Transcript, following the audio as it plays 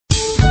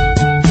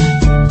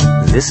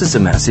This is a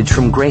message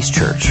from Grace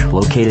Church,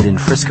 located in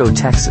Frisco,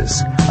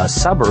 Texas, a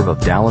suburb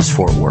of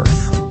Dallas-Fort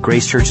Worth.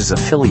 Grace Church is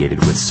affiliated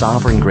with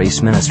Sovereign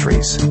Grace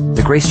Ministries.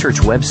 The Grace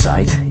Church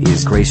website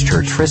is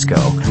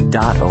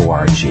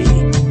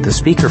gracechurchfrisco.org. The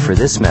speaker for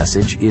this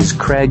message is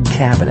Craig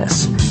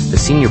Cabanis, the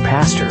senior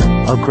pastor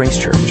of Grace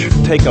Church.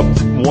 Take a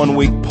 1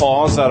 week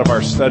pause out of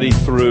our study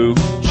through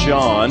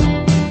John,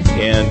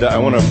 and I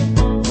want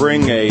to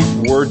bring a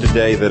word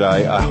today that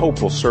I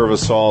hope will serve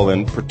us all,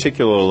 and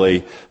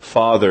particularly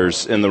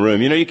fathers in the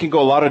room. You know, you can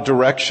go a lot of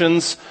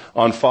directions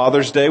on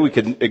Father's Day. We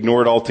could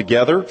ignore it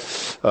altogether.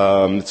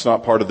 It's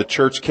not part of the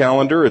church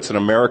calendar. It's an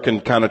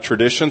American kind of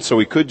tradition, so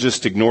we could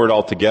just ignore it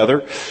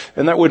altogether.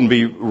 And that wouldn't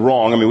be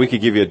wrong. I mean, we could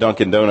give you a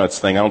Dunkin' Donuts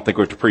thing. I don't think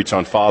we have to preach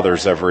on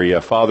fathers every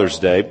Father's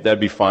Day. That'd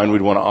be fine.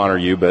 We'd want to honor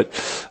you. But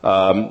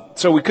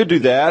so we could do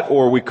that,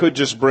 or we could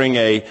just bring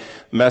a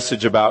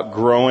message about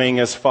growing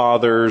as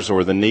fathers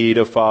or the need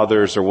of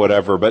fathers or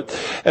whatever. But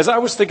as I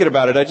was thinking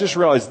about it, I just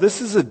realized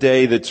this is a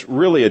day that's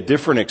really a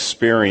different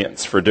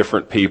experience for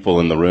different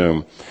people in the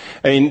room.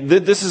 I mean,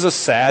 this is a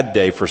sad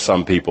day for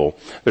some people.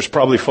 There's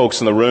probably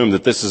folks in the room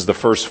that this is the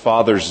first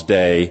Father's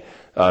Day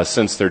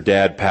since their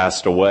dad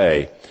passed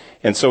away.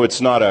 And so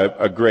it's not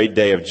a great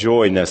day of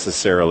joy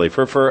necessarily.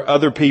 For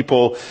other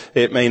people,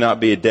 it may not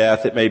be a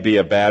death. It may be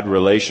a bad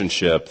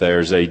relationship.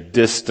 There's a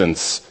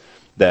distance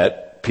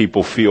that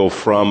people feel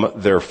from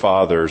their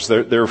fathers.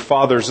 There are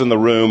fathers in the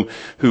room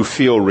who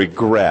feel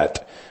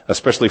regret,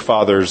 especially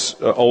fathers,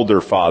 older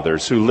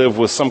fathers, who live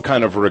with some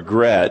kind of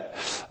regret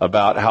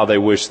about how they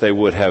wish they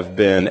would have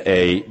been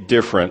a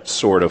different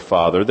sort of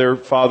father. There are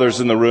fathers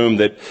in the room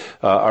that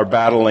are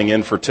battling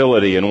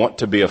infertility and want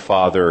to be a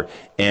father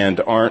and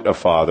aren't a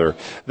father.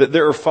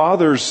 There are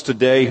fathers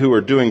today who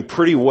are doing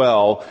pretty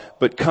well,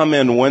 but come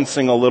in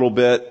wincing a little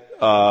bit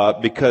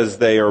because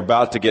they are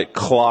about to get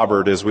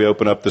clobbered as we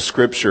open up the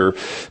scripture.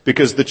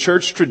 Because the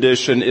church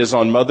tradition is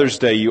on Mother's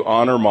Day, you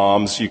honor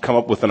moms. You come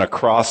up with an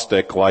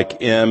acrostic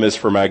like M is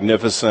for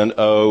magnificent,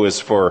 O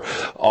is for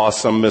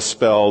awesome,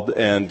 misspelled.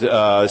 And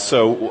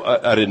so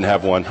I didn't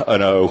have one,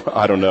 an O.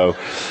 I don't know.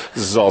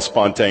 This is all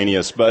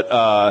spontaneous.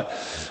 But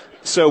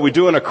so we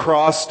do an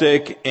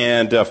acrostic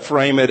and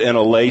frame it in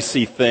a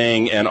lacy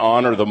thing and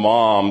honor the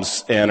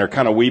moms and are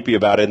kind of weepy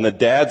about it. And the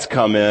dads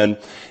come in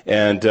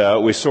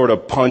and we sort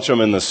of punch them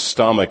in the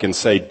stomach and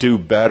say, "Do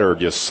better,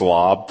 you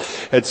slob."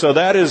 And so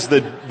that is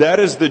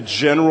the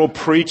general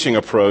preaching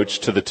approach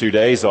to the 2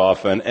 days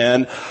often.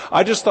 And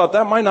I just thought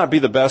that might not be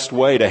the best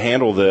way to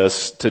handle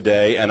this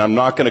today. And I'm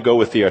not going to go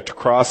with the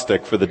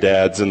acrostic for the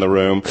dads in the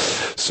room.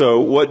 So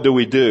what do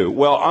we do?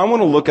 Well, I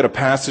want to look at a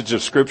passage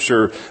of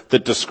scripture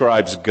that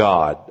describes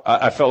God.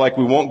 I felt like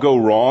we won't go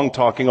wrong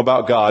talking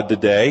about God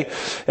today.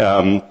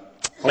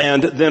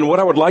 And then what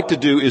I would like to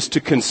do is to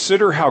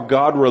consider how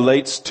God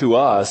relates to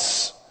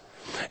us,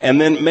 and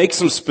then make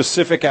some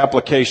specific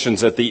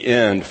applications at the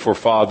end for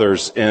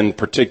fathers in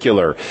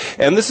particular.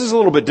 And this is a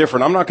little bit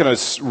different. I'm not going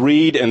to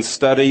read and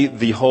study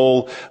the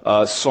whole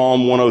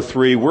Psalm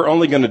 103. We're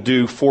only going to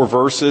do 4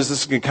 verses. This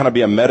is going to kind of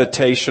be a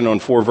meditation on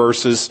 4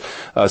 verses.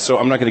 So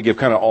I'm not going to give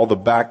kind of all the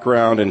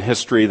background and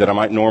history that I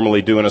might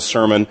normally do in a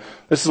sermon.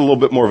 This is a little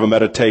bit more of a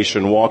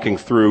meditation, walking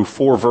through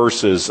 4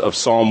 verses of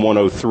Psalm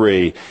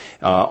 103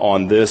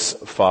 on this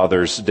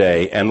Father's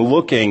Day, and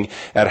looking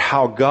at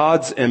how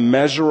God's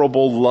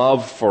immeasurable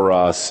love for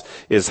us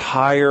is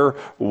higher,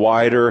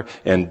 wider,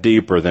 and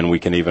deeper than we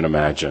can even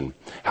imagine.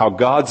 How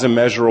God's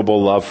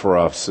immeasurable love for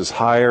us is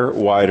higher,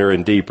 wider,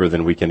 and deeper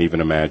than we can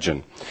even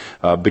imagine.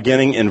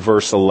 Beginning in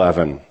verse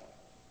 11.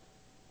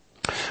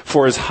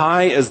 For as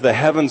high as the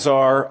heavens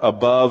are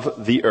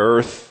above the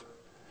earth,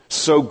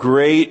 so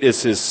great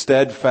is his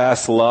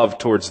steadfast love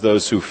towards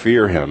those who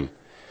fear him.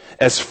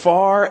 As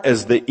far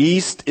as the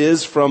east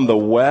is from the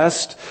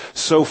west,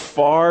 so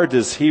far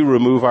does he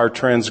remove our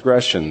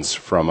transgressions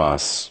from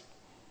us.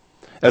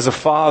 As a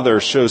father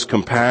shows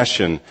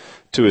compassion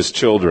to his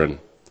children,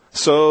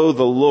 so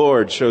the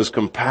Lord shows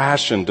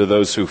compassion to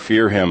those who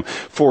fear him.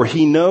 For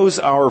he knows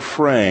our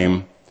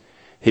frame.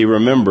 He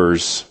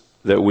remembers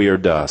that we are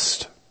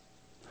dust.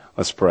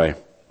 Let's pray.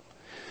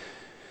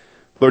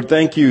 Lord,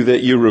 thank you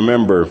that you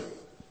remember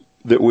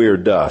that we are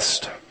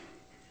dust.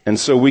 And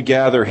so we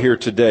gather here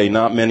today,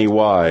 not many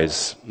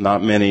wise,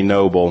 not many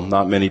noble,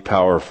 not many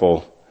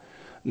powerful,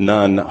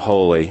 none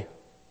holy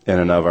in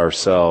and of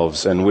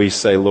ourselves. And we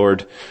say,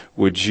 Lord,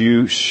 would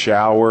you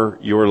shower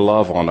your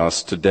love on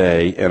us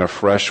today in a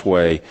fresh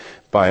way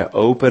by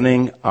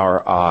opening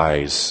our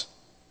eyes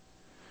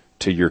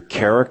to your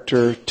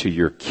character, to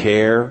your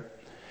care.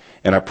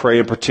 And I pray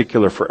in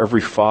particular for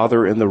every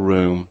father in the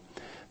room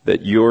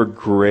that your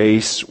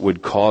grace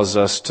would cause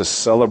us to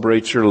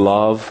celebrate your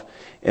love,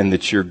 and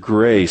that your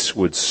grace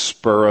would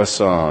spur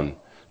us on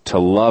to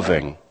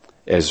loving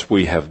as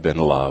we have been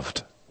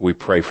loved. We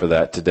pray for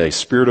that today.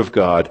 Spirit of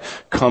God,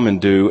 come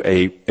and do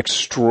a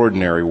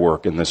extraordinary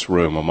work in this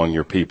room among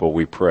your people,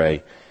 we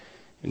pray.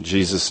 In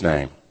Jesus'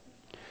 name,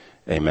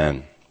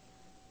 amen.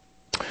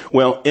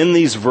 Well, in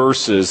these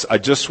verses, I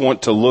just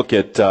want to look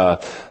at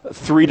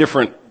 3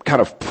 different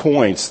kind of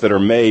points that are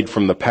made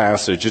from the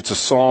passage. It's a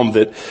psalm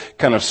that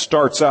kind of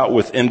starts out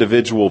with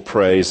individual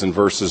praise in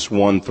verses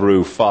 1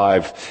 through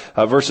 5.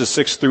 Verses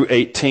 6 through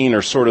 18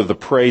 are sort of the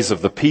praise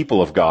of the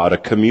people of God, a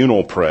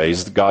communal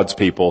praise, God's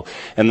people.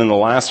 And then the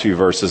last few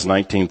verses,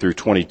 19 through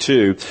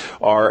 22,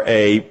 are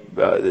a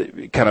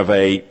kind of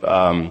a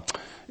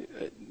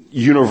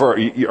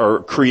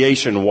or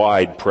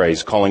creation-wide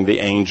praise, calling the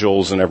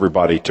angels and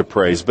everybody to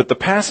praise. But the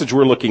passage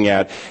we're looking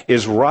at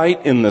is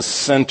right in the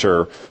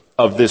center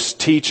of this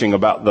teaching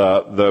about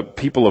the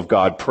people of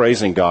God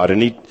praising God.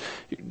 And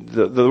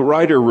the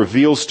writer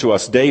reveals to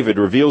us, David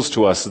reveals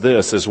to us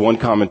this, as one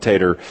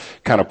commentator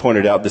kind of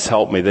pointed out, this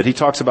helped me, that he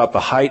talks about the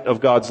height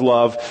of God's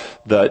love,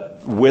 the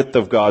width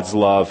of God's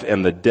love,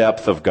 and the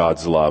depth of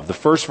God's love. The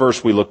first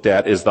verse we looked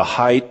at is the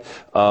height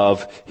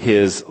of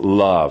His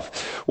love.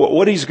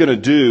 What he's going to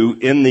do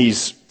in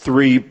these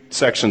three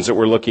sections that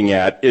we're looking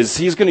at is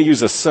he's going to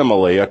use a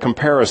simile, a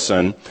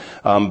comparison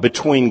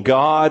between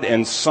God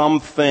and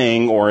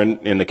something, or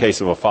in the case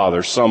of a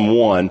father,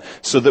 someone,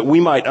 so that we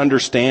might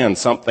understand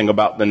something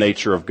about the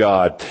nature of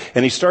God.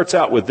 And he starts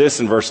out with this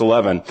in verse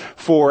 11,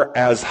 "For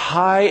as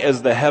high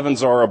as the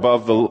heavens are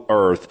above the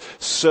earth,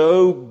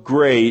 so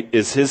great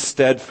is His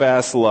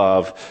steadfast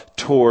love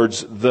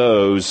towards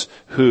those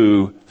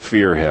who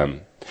fear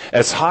Him."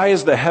 As high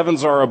as the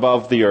heavens are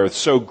above the earth,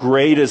 so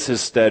great is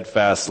His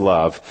steadfast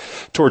love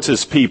towards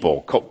His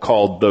people,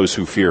 called those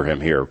who fear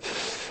Him here.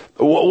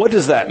 What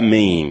does that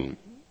mean?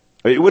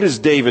 What is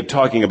David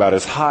talking about?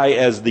 As high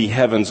as the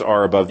heavens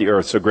are above the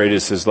earth, so great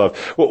is His love.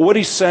 What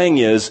he's saying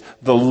is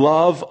the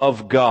love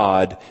of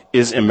God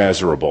is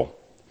immeasurable.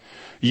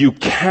 You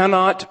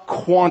cannot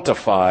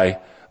quantify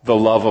the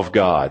love of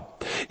God.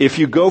 If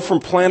you go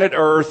from planet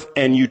Earth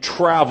and you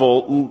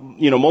travel,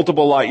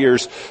 multiple light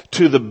years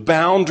to the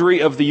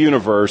boundary of the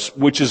universe,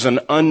 which is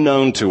an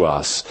unknown to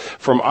us,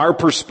 from our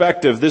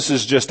perspective, this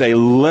is just a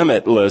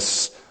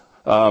limitless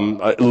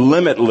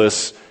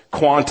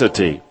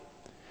quantity.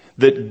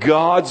 That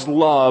God's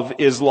love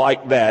is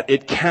like that.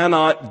 It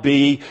cannot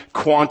be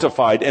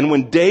quantified. And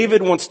when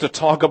David wants to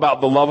talk about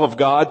the love of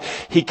God,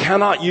 he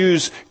cannot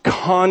use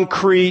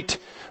concrete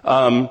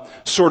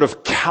sort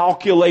of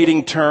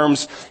calculating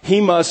terms.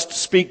 He must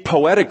speak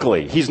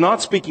poetically. He's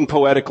not speaking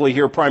poetically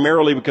here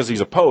primarily because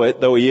he's a poet,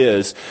 though he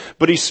is,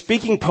 but he's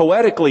speaking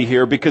poetically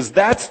here because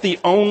that's the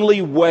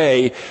only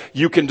way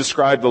you can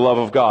describe the love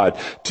of God.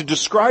 To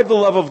describe the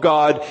love of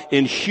God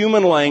in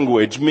human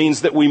language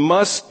means that we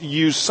must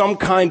use some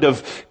kind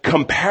of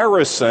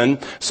comparison,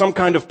 some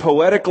kind of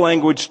poetic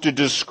language to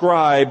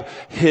describe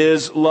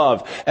His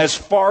love. As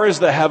far as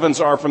the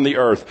heavens are from the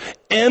earth,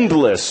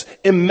 endless,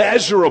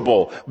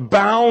 immeasurable,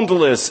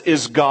 boundless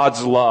is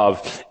God's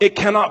love. It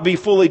cannot be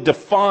fully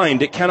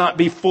defined. It cannot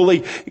be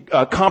fully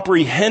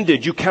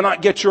comprehended. You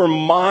cannot get your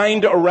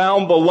mind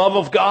around the love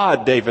of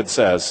God, David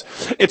says.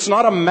 It's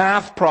not a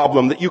math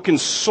problem that you can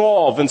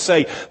solve and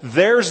say,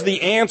 there's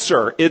the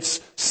answer.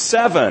 It's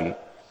 7.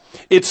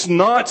 It's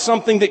not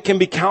something that can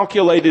be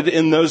calculated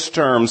in those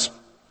terms.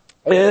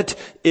 It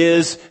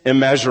is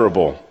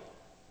immeasurable.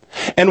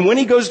 And when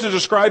he goes to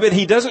describe it,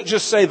 he doesn't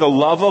just say the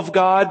love of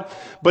God,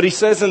 but he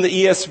says in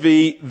the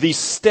ESV, the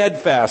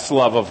steadfast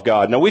love of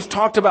God. Now, we've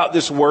talked about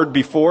this word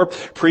before,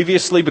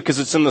 previously, because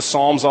it's in the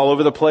Psalms all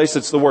over the place.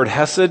 It's the word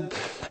hesed,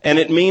 and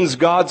it means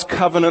God's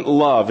covenant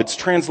love. It's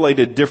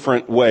translated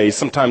different ways.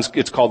 Sometimes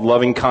it's called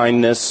loving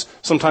kindness,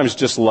 sometimes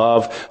just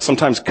love,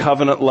 sometimes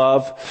covenant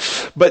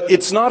love. But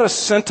it's not a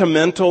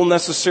sentimental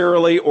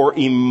necessarily or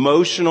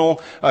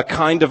emotional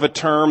kind of a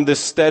term, this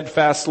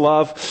steadfast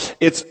love.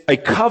 It's a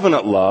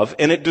covenant love.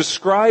 And it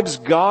describes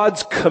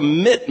God's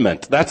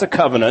commitment. That's a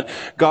covenant.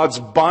 God's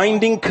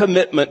binding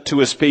commitment to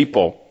His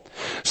people.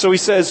 So he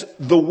says,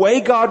 the way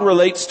God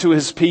relates to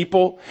His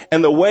people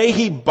and the way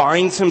He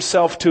binds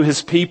Himself to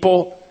His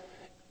people,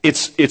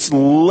 it's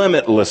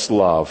limitless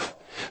love.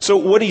 So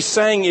what he's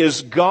saying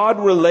is God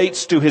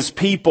relates to His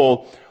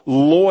people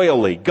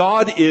loyally.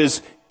 God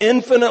is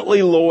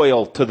infinitely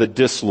loyal to the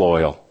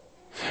disloyal.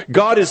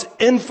 God is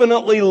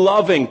infinitely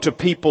loving to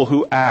people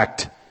who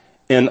act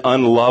in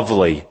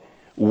unlovely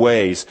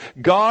ways.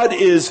 God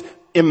is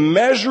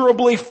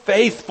immeasurably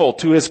faithful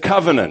to His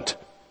covenant,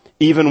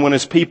 even when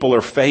His people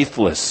are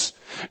faithless.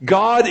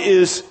 God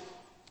is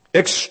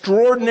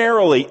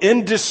extraordinarily,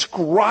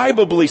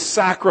 indescribably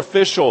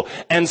sacrificial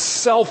and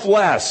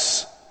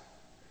selfless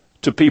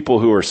to people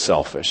who are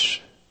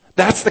selfish.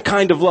 That's the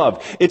kind of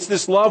love. It's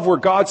this love where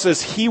God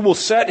says He will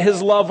set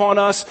His love on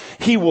us.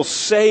 He will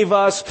save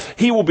us.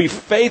 He will be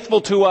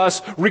faithful to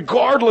us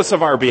regardless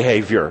of our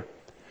behavior.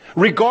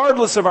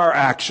 Regardless of our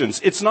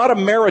actions. It's not a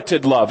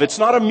merited love. It's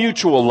not a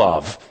mutual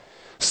love.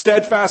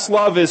 Steadfast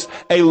love is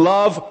a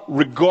love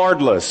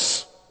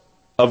regardless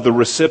of the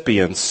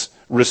recipient's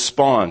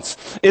response.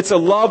 It's a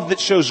love that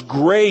shows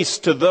grace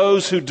to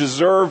those who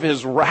deserve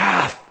His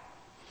wrath.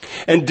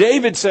 And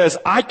David says,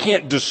 I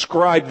can't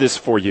describe this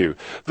for you.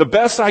 The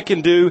best I can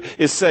do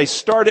is say,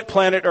 start at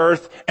planet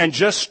Earth and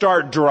just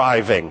start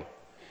driving.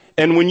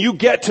 And when you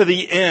get to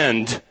the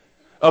end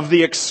of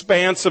the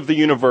expanse of the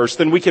universe,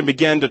 then we can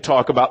begin to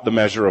talk about the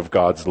measure of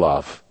God's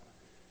love.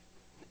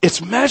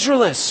 It's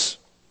measureless.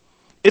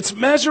 It's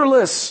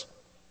measureless.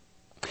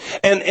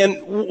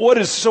 And what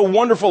is so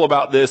wonderful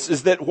about this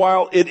is that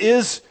while it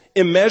is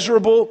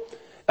immeasurable,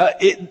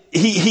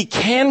 he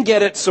can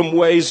get at some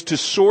ways to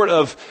sort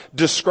of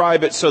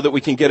describe it so that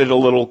we can get it a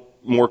little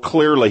more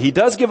clearly. He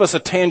does give us a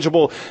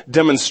tangible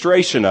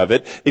demonstration of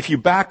it. If you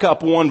back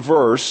up one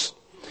verse,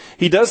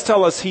 he does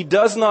tell us he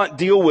does not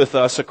deal with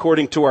us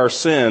according to our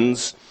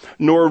sins,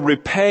 nor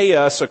repay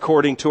us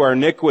according to our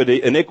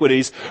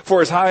iniquities,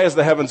 for as high as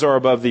the heavens are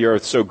above the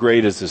earth, so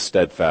great is his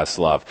steadfast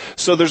love.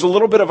 So there's a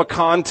little bit of a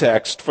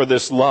context for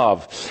this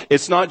love.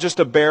 It's not just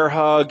a bear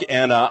hug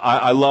and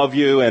I love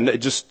you and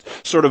just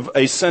sort of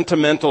a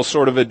sentimental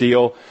sort of a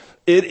deal.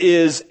 It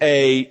is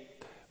a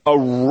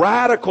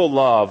radical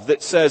love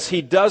that says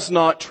he does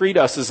not treat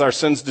us as our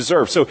sins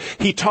deserve. So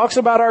he talks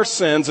about our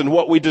sins and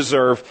what we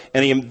deserve,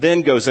 and he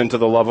then goes into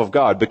the love of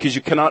God, because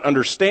you cannot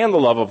understand the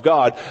love of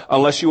God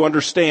unless you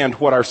understand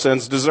what our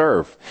sins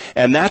deserve.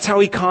 And that's how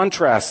he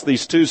contrasts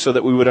these two so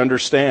that we would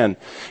understand.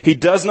 He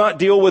does not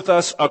deal with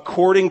us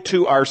according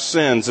to our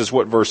sins, is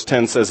what verse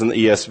 10 says in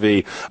the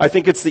ESV. I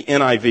think it's the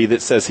NIV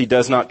that says he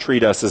does not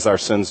treat us as our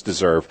sins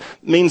deserve.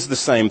 It means the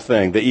same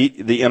thing. The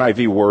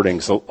NIV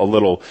wording's a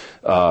little,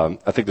 I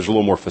think there's a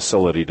little more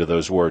facility to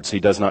those words. He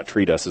does not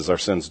treat us as our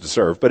sins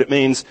deserve. But it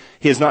means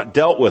he has not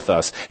dealt with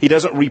us. He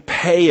doesn't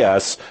repay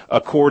us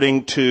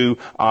according to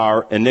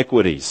our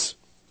iniquities.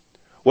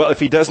 Well, if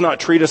he does not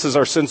treat us as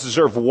our sins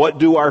deserve, what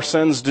do our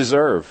sins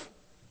deserve?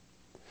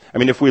 I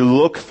mean, if we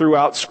look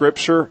throughout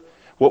Scripture,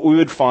 what we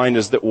would find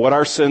is that what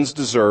our sins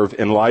deserve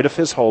in light of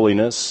his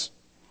holiness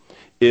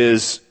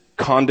is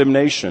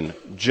condemnation,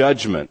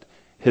 judgment,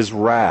 his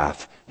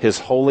wrath, his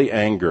holy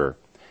anger,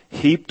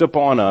 heaped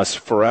upon us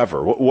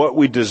forever. What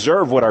we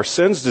deserve, what our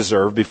sins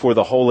deserve before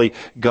the holy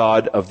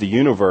God of the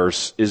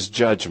universe is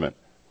judgment.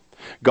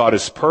 God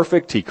is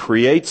perfect. He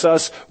creates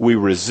us. We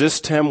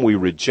resist him. We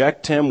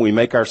reject him. We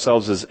make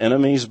ourselves his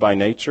enemies by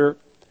nature.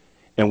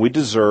 And we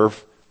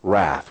deserve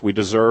wrath. We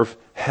deserve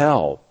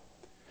hell.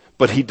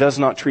 But he does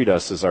not treat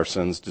us as our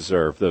sins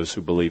deserve, those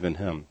who believe in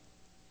him.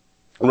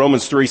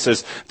 Romans 3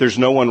 says, there's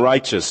no one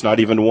righteous,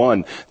 not even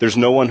one. There's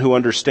no one who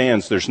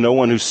understands. There's no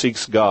one who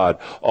seeks God.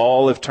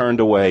 All have turned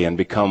away and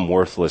become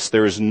worthless.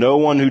 There is no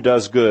one who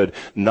does good,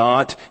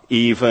 not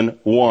even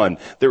one.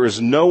 There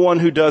is no one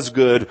who does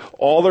good.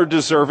 All are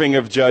deserving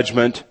of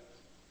judgment,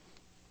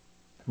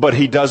 but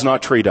he does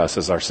not treat us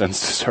as our sins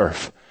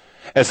deserve.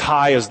 As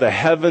high as the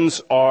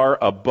heavens are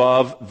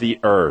above the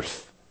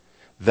earth,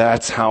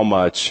 that's how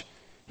much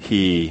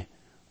he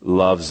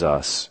loves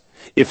us.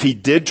 If he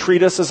did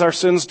treat us as our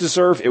sins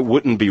deserve, it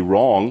wouldn't be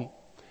wrong.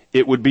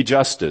 It would be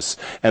justice.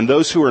 And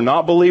those who are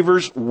not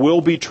believers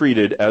will be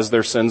treated as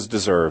their sins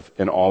deserve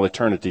in all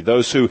eternity.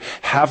 Those who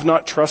have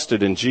not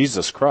trusted in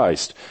Jesus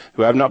Christ,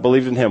 who have not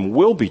believed in him,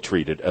 will be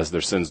treated as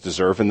their sins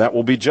deserve, and that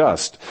will be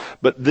just.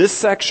 But this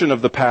section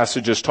of the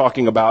passage is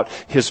talking about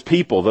his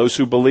people, those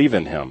who believe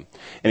in him.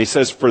 And he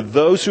says, for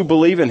those who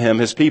believe in him,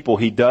 his people,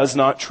 he does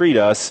not treat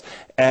us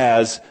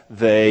as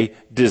they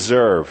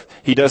deserve.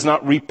 He does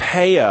not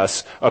repay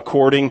us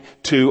according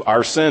to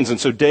our sins. And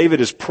so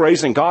David is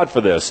praising God for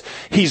this.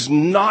 He's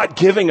not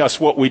giving us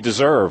what we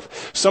deserve.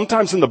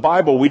 Sometimes in the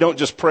Bible, we don't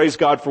just praise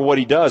God for what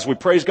he does. We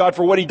praise God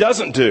for what he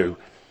doesn't do.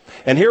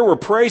 And here we're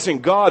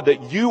praising God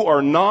that you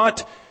are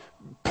not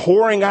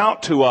pouring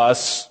out to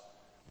us,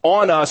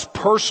 on us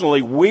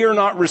personally. We are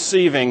not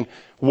receiving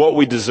what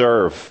we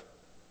deserve.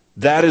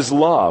 That is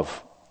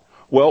love.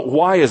 Well,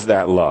 why is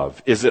that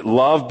love? Is it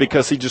love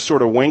because he just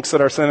sort of winks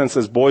at our sin and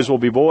says, boys will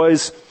be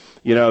boys?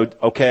 You know,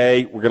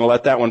 okay, we're going to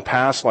let that one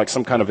pass like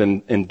some kind of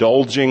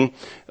indulging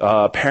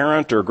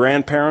parent or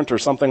grandparent or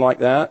something like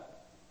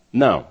that?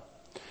 No.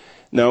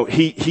 No,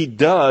 he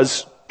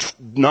does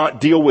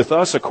not deal with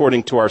us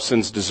according to our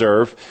sins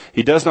deserve.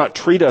 He does not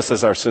treat us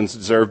as our sins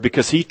deserve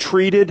because he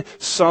treated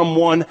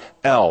someone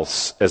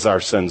else as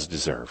our sins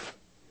deserve.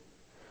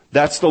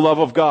 That's the love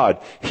of God.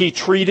 He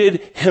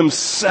treated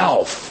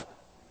himself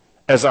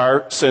as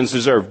our sins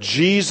deserve.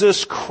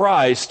 Jesus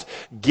Christ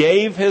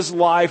gave his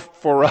life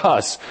for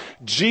us.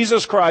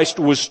 Jesus Christ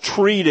was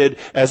treated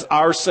as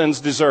our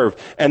sins deserve.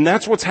 And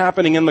that's what's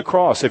happening in the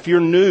cross. If you're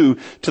new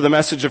to the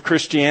message of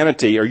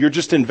Christianity or you're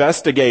just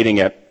investigating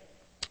it,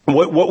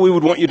 what we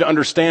would want you to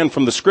understand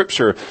from the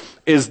scripture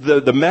is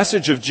the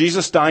message of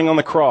Jesus dying on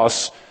the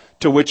cross,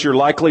 to which you're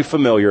likely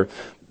familiar.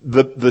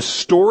 The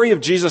story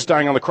of Jesus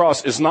dying on the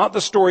cross is not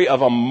the story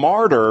of a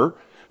martyr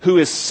who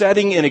is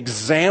setting an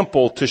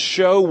example to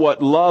show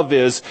what love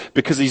is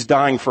because he's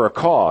dying for a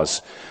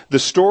cause. The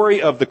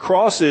story of the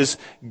cross is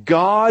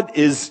God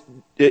is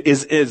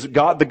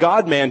God, the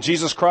God-man,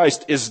 Jesus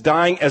Christ, is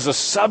dying as a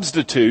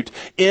substitute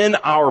in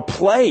our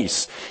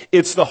place.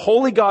 It's the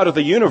holy God of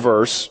the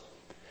universe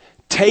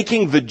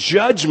taking the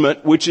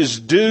judgment which is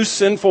due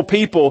sinful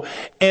people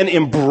and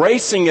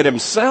embracing it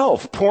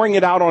himself, pouring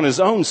it out on his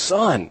own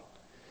son.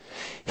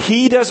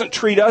 He doesn't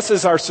treat us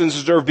as our sins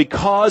deserve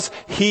because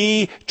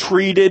he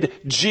treated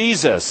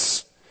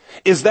Jesus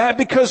Is that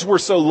because we're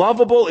so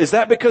lovable? Is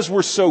that because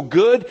we're so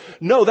good?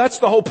 No, that's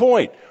the whole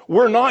point.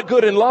 We're not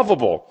good and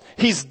lovable.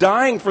 He's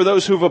dying for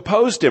those who've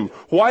opposed him.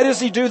 Why does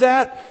he do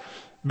that?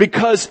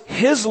 Because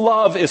his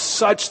love is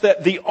such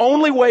that the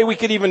only way we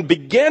could even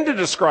begin to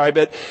describe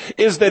it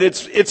is that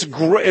it's as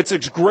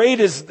great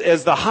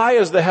as the high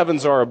as the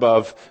heavens are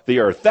above the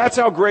earth. That's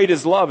how great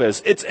his love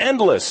is. It's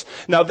endless.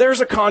 Now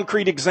there's a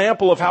concrete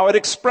example of how it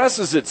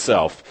expresses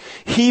itself.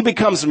 He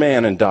becomes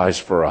man and dies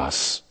for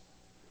us.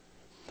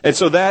 And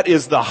so that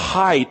is the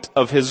height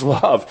of his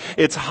love.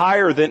 It's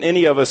higher than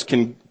any of us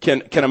can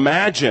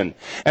imagine.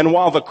 And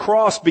while the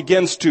cross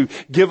begins to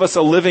give us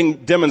a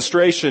living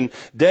demonstration,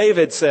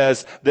 David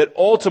says that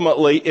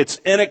ultimately it's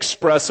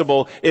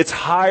inexpressible. It's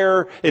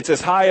higher. It's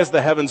as high as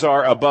the heavens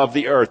are above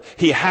the earth.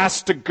 He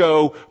has to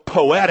go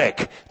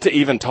poetic to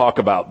even talk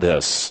about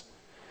this.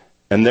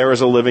 And there is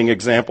a living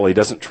example. He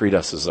doesn't treat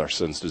us as our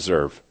sins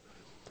deserve.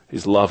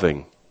 He's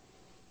loving.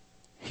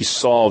 He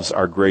solves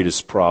our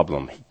greatest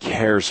problem. He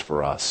cares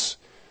for us.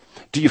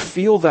 Do you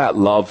feel that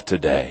love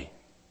today?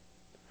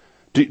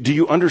 Do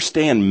you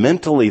understand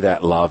mentally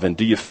that love, and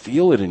do you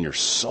feel it in your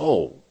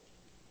soul?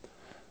 I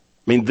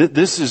mean,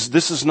 this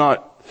is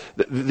not,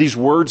 these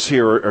words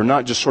here are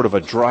not just sort of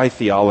a dry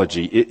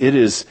theology. It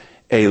is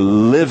a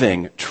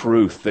living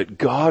truth that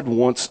God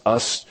wants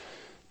us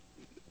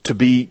to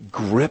be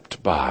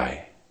gripped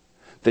by.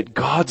 That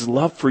God's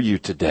love for you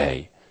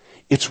today,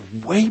 it's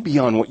way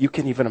beyond what you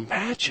can even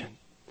imagine.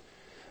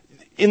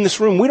 In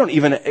this room,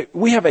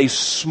 we have a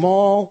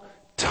small,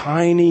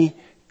 tiny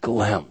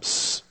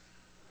glimpse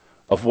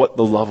of what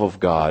the love of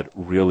God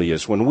really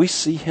is. When we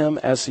see him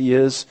as he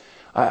is,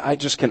 I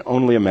just can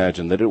only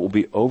imagine that it will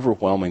be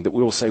overwhelming, that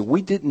we will say,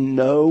 we didn't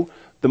know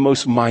the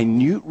most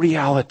minute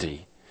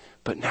reality,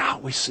 but now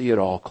we see it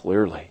all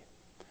clearly.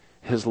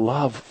 His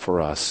love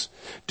for us.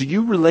 Do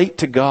you relate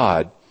to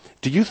God?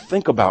 Do you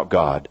think about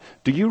God?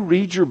 Do you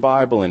read your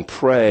Bible and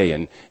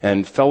pray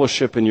and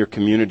fellowship in your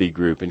community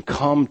group and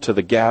come to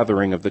the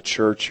gathering of the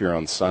church here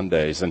on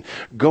Sundays and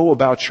go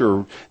about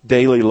your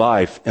daily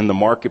life in the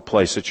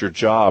marketplace, at your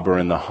job, or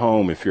in the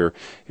home if your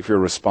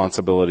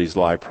responsibilities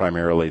lie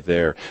primarily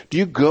there? Do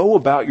you go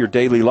about your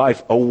daily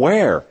life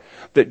aware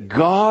that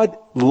God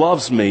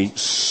loves me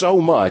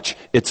so much,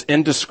 it's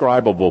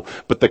indescribable,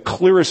 but the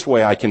clearest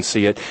way I can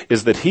see it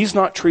is that he's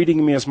not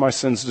treating me as my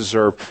sins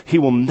deserve. He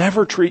will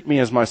never treat me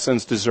as my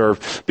sins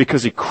deserve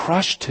because he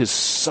crushed his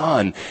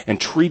son and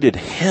treated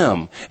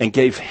him and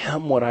gave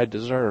him what I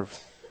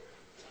deserve.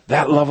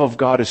 That love of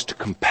God is to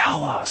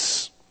compel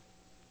us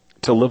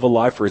to live a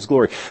life for his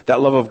glory.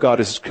 That love of God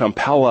is to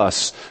compel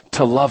us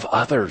to love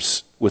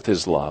others with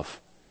his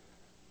love.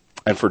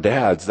 And for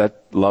dads,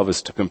 that love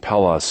is to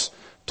compel us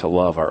to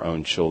love our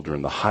own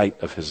children, the height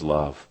of his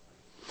love.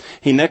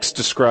 He next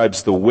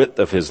describes the width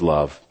of his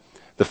love,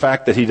 the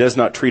fact that he does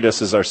not treat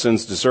us as our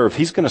sins deserve.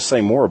 He's going to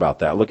say more about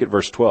that. Look at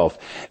verse 12.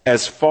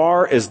 As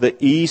far as the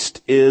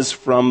east is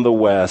from the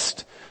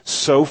west,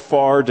 so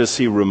far does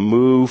he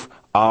remove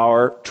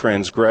our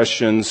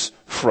transgressions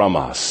from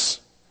us.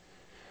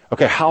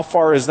 Okay, how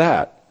far is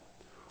that?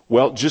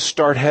 Well, just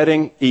start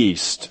heading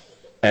east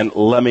and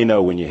let me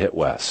know when you hit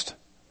west.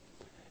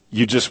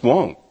 You just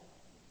won't.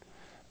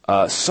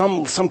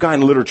 Some guy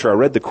in literature, I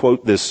read the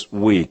quote this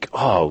week.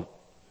 Oh,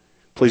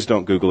 please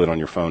don't Google it on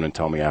your phone and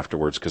tell me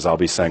afterwards, because I'll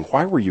be saying,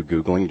 why were you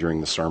Googling during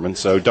the sermon?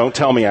 So don't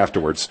tell me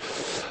afterwards.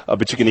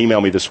 But you can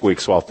email me this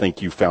week, so I'll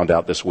think you found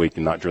out this week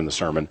and not during the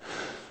sermon.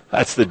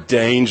 That's the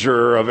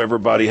danger of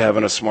everybody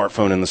having a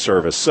smartphone in the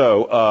service.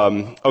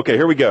 So, okay,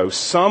 here we go.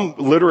 Some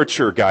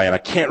literature guy, and I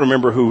can't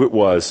remember who it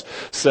was,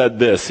 said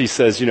this. He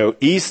says,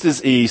 east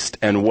is east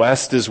and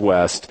west is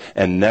west,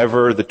 and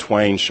never the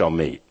twain shall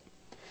meet.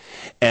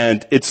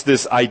 And it's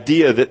this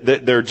idea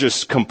that they're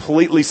just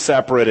completely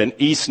separate and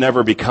east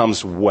never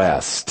becomes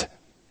west.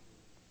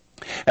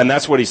 And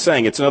that's what he's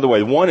saying. It's another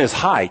way. One is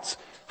heights.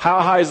 How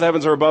high as the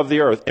heavens are above the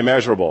earth?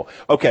 Immeasurable.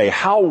 Okay,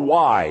 how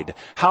wide?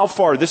 How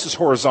far? This is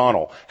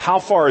horizontal. How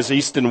far is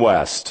east and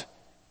west?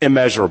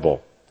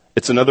 Immeasurable.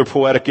 It's another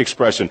poetic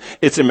expression.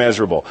 It's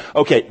immeasurable.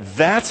 Okay,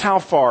 that's how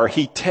far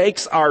he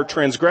takes our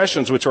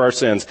transgressions, which are our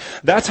sins.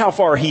 That's how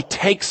far he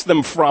takes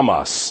them from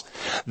us.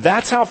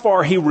 That's how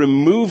far he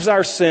removes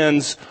our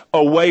sins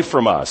away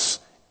from us.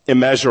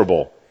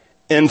 Immeasurable.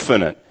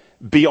 Infinite.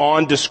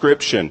 Beyond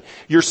description.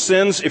 Your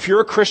sins, if you're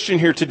a Christian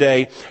here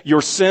today,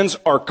 your sins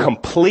are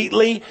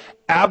completely,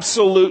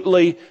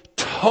 absolutely,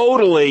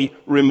 totally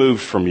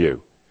removed from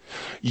you.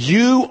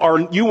 You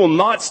will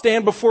not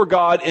stand before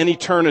God in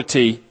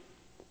eternity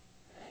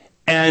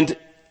and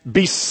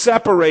be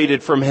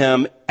separated from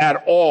him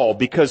at all,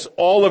 because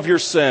all of your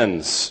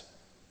sins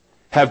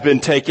have been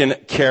taken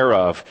care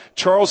of.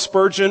 Charles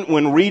Spurgeon,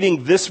 when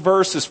reading this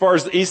verse, as far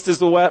as the east is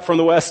from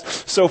the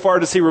west, so far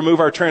does he remove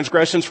our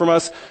transgressions from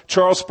us.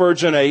 Charles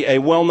Spurgeon, a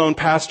well-known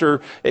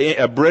pastor,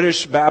 a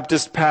British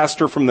Baptist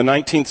pastor from the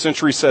 19th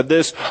century, said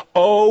this: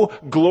 "Oh,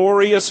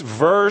 glorious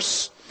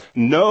verse!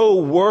 No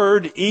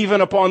word,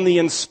 even upon the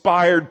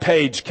inspired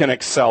page, can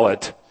excel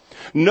it.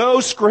 No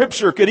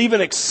scripture could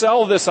even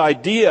excel this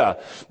idea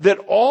that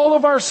all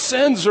of our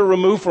sins are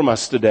removed from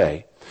us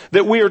today.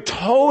 That we are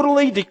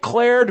totally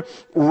declared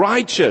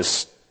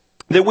righteous.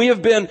 That we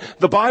have been,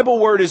 the Bible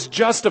word is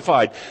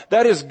justified.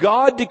 That is,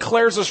 God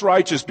declares us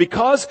righteous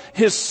because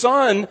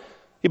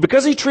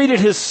he treated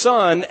his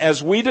son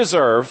as we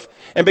deserve,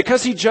 and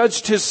because he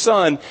judged his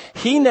son,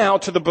 he now,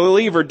 to the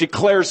believer,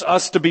 declares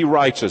us to be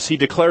righteous. He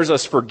declares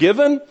us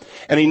forgiven,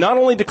 and he not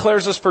only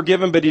declares us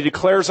forgiven, but he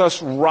declares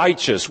us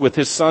righteous with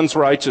his son's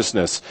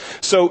righteousness.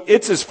 So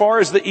it's as far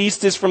as the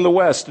east is from the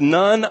west.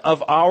 None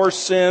of our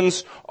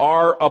sins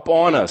are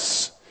upon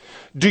us.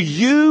 Do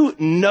you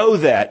know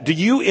that? Do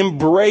you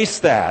embrace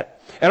that?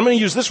 And I'm going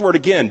to use this word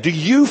again. Do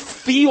you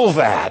feel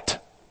that?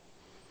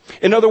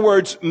 In other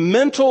words,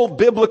 mental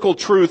biblical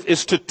truth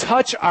is to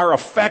touch our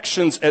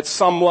affections at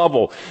some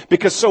level,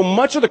 because so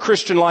much of the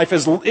Christian life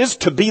is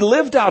to be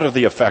lived out of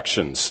the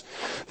affections.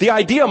 The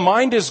idea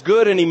mind is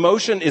good and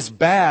emotion is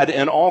bad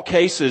in all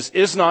cases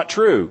is not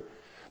true.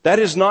 That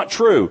is not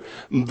true.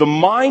 The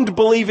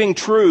mind-believing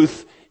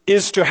truth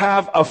is to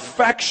have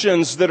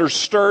affections that are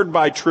stirred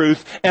by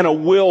truth and a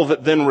will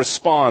that then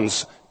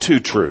responds to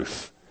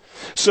truth.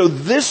 So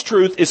this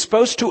truth is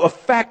supposed to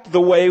affect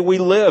the way we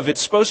live.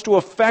 It's supposed to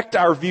affect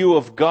our view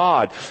of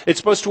God. It's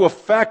supposed to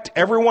affect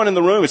everyone in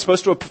the room. It's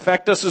supposed to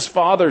affect us as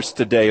fathers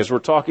today as we're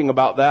talking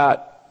about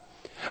that.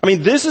 I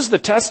mean, this is the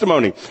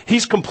testimony.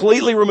 He's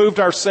completely removed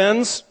our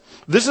sins.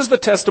 This is the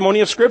testimony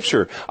of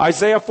Scripture.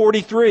 Isaiah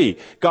 43,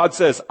 God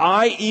says,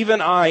 I,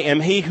 even I, am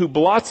he who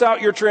blots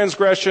out your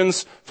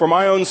transgressions for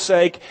my own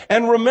sake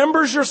and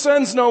remembers your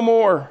sins no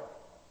more.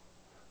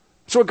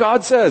 That's what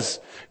God says.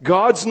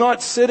 God's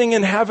not sitting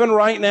in heaven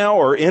right now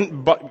or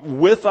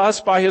with us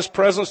by his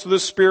presence through the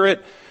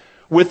Spirit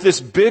with this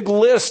big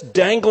list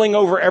dangling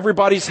over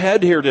everybody's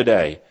head here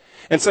today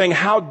and saying,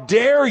 how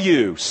dare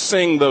you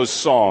sing those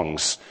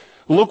songs?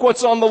 Look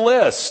what's on the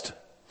list.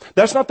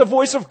 That's not the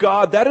voice of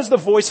God. That is the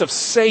voice of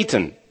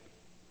Satan.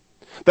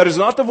 That is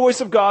not the voice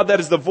of God. That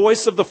is the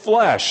voice of the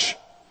flesh.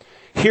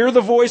 Hear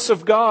the voice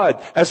of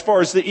God. As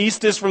far as the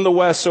east is from the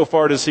west, so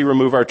far does he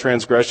remove our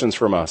transgressions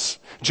from us.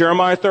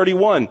 Jeremiah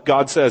 31,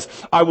 God says,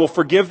 I will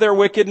forgive their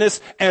wickedness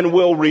and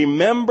will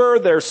remember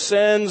their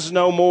sins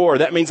no more.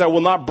 That means I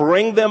will not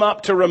bring them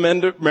up to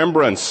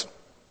remembrance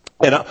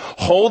and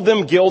hold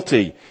them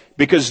guilty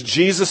because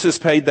Jesus has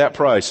paid that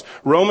price.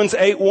 Romans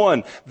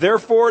 8:1,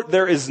 therefore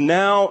there is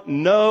now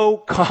no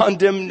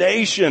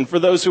condemnation for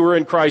those who are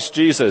in Christ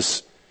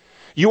Jesus.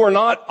 You are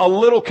not a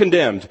little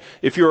condemned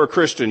if you're a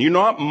Christian. You're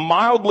not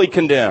mildly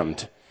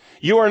condemned.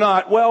 You are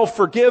not, well,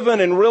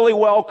 forgiven and really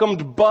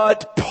welcomed,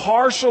 but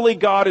partially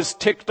God is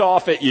ticked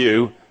off at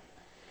you.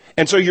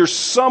 And so you're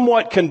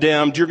somewhat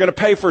condemned. You're going to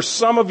pay for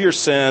some of your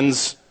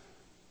sins.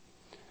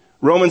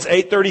 Romans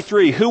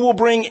 8:33, who will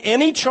bring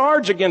any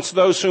charge against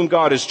those whom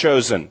God has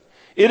chosen?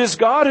 It is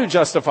God who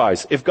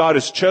justifies. If God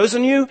has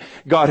chosen you,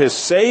 God has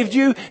saved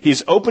you,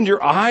 he's opened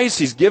your eyes,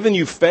 he's given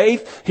you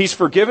faith, he's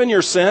forgiven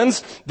your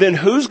sins, then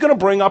who's going to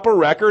bring up a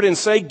record and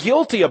say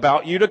guilty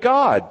about you to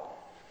God?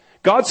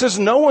 God says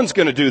no one's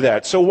going to do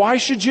that. So why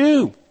should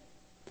you?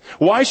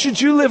 Why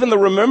should you live in the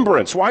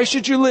remembrance? Why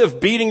should you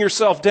live beating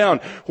yourself down?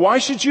 Why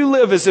should you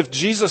live as if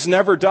Jesus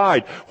never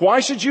died? Why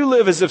should you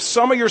live as if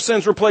some of your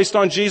sins were placed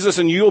on Jesus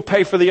and you'll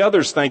pay for the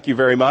others? Thank you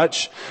very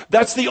much.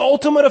 That's the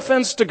ultimate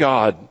offense to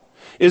God,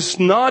 is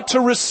not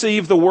to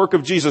receive the work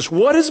of Jesus.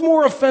 What is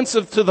more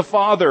offensive to the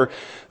Father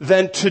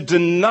than to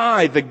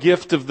deny the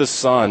gift of the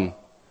Son?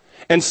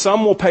 And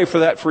some will pay for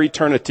that for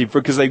eternity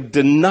because they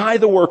deny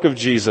the work of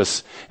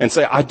Jesus and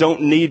say, I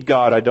don't need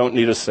God, I don't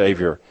need a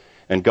Savior.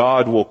 And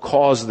God will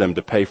cause them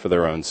to pay for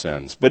their own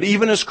sins. But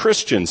even as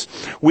Christians,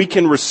 we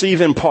can receive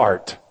in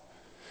part,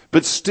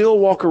 but still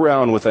walk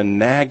around with a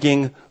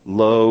nagging,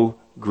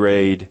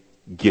 low-grade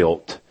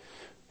guilt,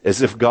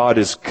 as if God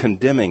is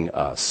condemning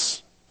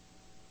us.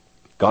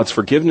 God's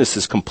forgiveness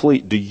is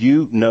complete. Do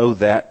you know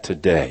that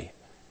today?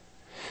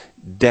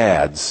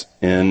 Dads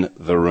in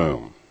the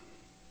room.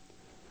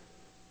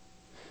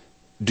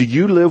 Do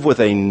you live with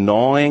a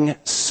gnawing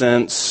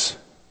sense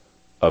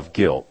of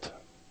guilt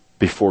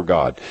before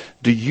God?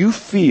 Do you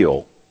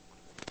feel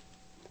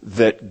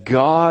that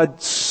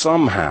God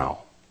somehow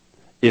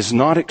is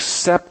not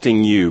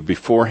accepting you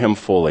before him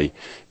fully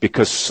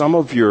because some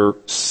of your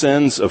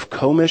sins of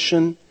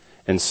commission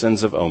and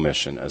sins of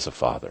omission as a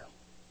father?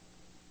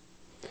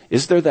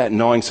 Is there that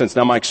gnawing sense?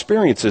 Now, my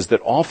experience is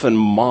that often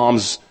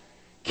moms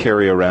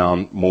carry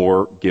around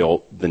more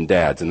guilt than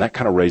dads, and that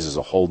kind of raises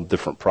a whole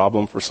different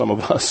problem for some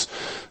of us,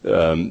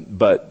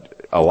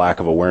 but a lack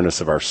of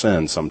awareness of our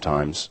sin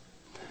sometimes.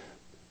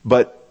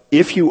 But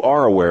if you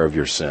are aware of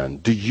your sin,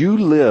 do you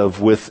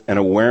live with an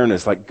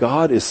awareness like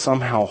God is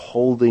somehow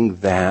holding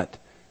that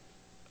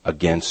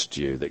against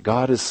you? That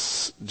God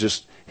is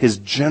just, his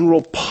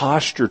general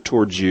posture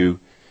towards you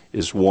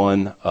is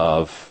one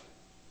of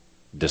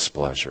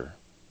displeasure?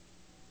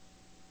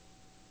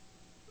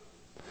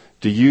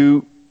 Do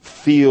you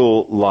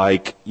feel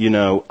like,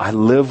 I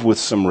live with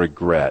some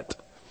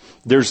regret?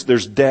 There's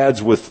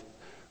dads with,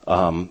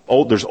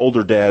 there's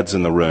older dads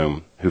in the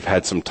room who've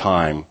had some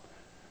time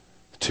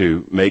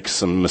to make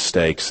some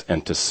mistakes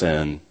and to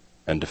sin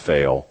and to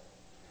fail?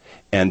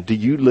 And do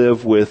you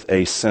live with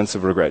a sense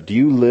of regret? Do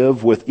you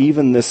live with,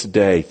 even this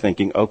day,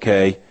 thinking,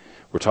 okay,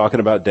 we're talking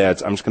about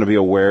dads, I'm just going to be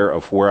aware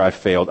of where I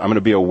failed. I'm going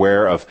to be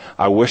aware of,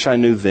 I wish I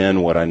knew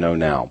then what I know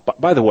now.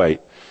 By the way,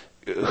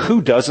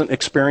 who doesn't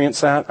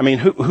experience that? I mean,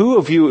 who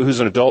of you who's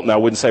an adult now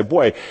wouldn't say,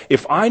 boy,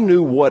 if I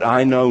knew what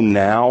I know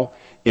now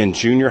in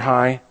junior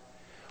high,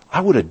 I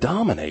would have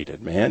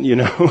dominated, man, you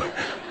know.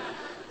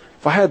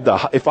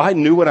 If I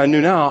knew what I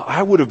knew now,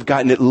 I would have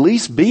gotten at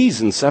least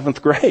B's in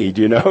 7th grade,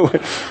 you know.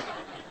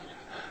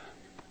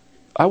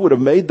 I would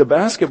have made the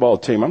basketball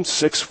team. I'm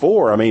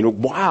 6'4". I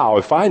mean, wow,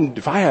 if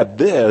I had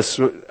this,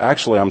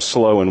 actually I'm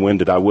slow and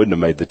winded, I wouldn't have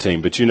made the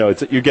team, but you know,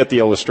 you get the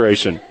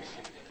illustration.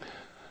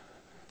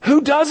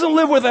 Who doesn't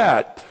live with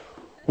that?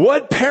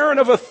 What parent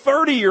of a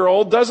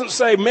 30-year-old doesn't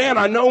say, man,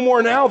 I know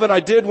more now than I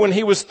did when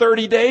he was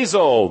 30 days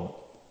old?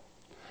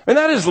 And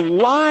that is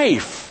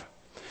life.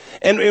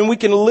 And we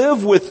can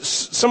live with,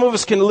 some of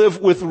us can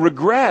live with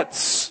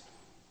regrets.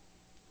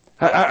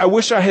 I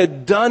wish I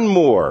had done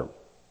more.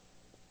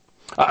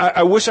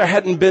 I wish I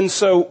hadn't been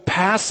so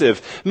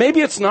passive. Maybe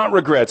it's not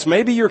regrets.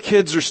 Maybe your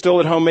kids are still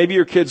at home. Maybe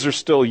your kids are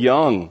still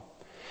young.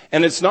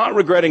 And it's not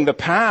regretting the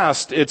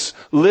past. It's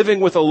living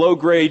with a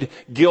low-grade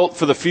guilt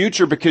for the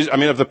future of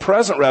the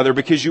present rather,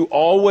 because you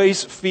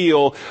always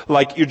feel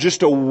like you're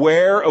just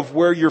aware of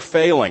where you're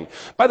failing.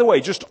 By the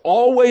way, just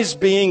always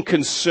being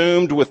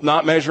consumed with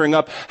not measuring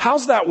up,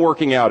 how's that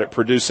working out at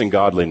producing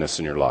godliness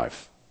in your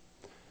life?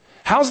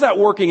 How's that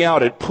working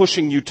out at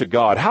pushing you to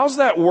God? How's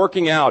that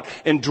working out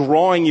in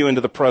drawing you into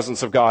the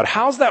presence of God?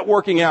 How's that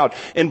working out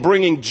in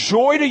bringing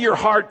joy to your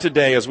heart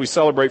today as we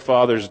celebrate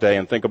Father's Day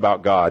and think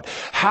about God?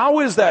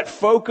 How is that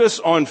focus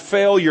on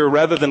failure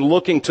rather than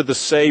looking to the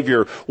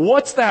Savior?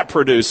 What's that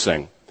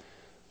producing?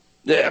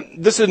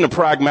 This isn't a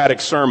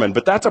pragmatic sermon,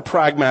 but that's a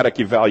pragmatic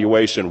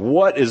evaluation.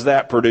 What is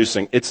that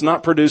producing? It's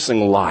not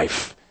producing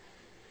life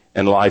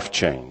and life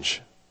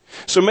change.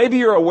 So maybe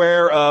you're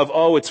aware of,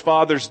 it's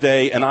Father's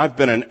Day and I've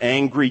been an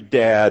angry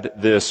dad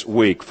this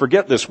week.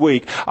 Forget this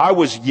week. I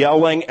was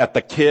yelling at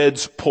the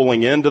kids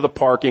pulling into the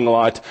parking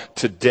lot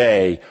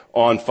today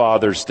on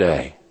Father's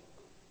Day.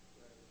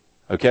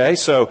 Okay,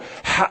 so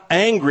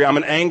angry. I'm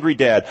an angry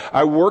dad.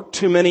 I work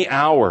too many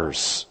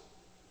hours.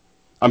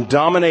 I'm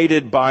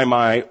dominated by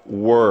my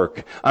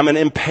work. I'm an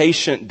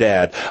impatient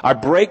dad. I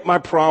break my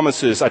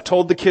promises. I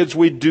told the kids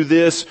we'd do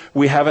this.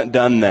 We haven't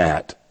done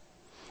that.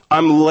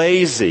 I'm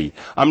lazy.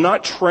 I'm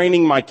not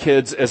training my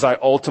kids as I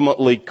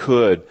ultimately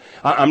could.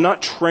 I'm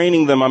not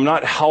training them. I'm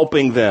not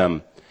helping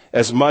them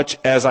as much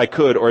as I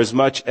could or as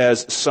much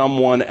as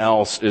someone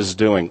else is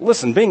doing.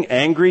 Listen, being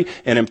angry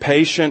and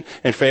impatient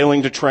and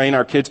failing to train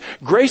our kids,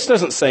 grace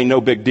doesn't say no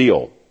big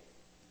deal.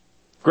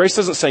 Grace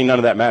doesn't say none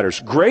of that matters.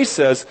 Grace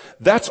says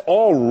that's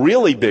all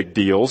really big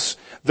deals.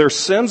 They're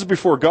sins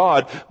before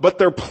God, but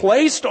they're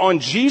placed on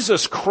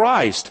Jesus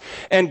Christ.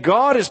 And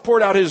God has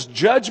poured out His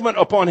judgment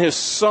upon His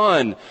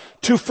Son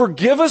to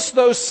forgive us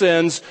those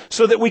sins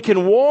so that we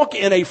can walk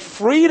in a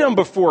freedom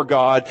before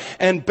God,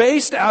 and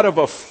based out of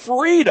a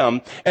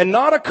freedom and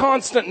not a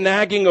constant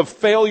nagging of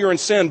failure and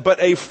sin,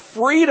 but a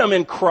freedom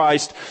in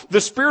Christ.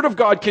 The Spirit of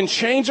God can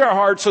change our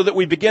hearts so that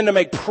we begin to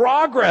make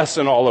progress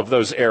in all of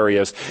those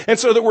areas, and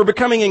so that we're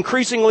becoming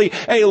increasingly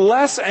a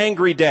less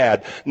angry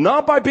dad,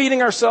 not by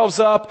beating ourselves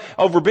up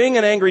over being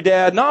an angry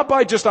dad, not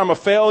by just I'm a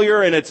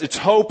failure and it's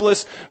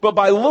hopeless, but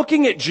by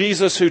looking at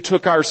Jesus who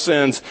took our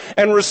sins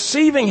and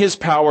receiving His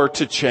power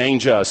to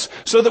change us,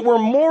 so that we're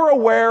more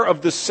aware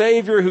of the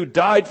Savior who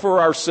died for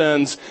our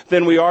sins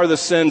than we are the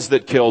sins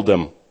that killed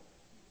Him.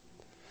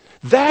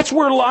 That's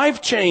where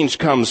life change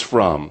comes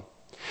from.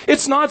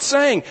 It's not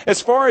saying, as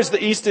far as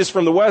the east is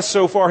from the west,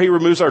 so far He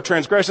removes our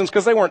transgressions,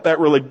 because they weren't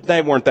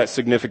that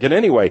significant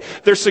anyway.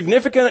 They're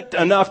significant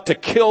enough to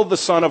kill the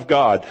Son of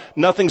God.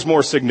 Nothing's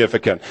more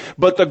significant.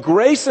 But the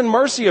grace and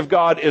mercy of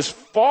God is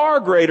far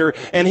greater,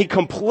 and He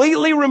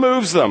completely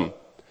removes them.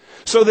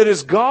 So that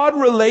as God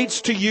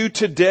relates to you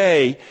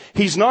today,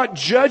 He's not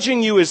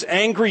judging you as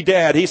angry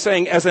dad. He's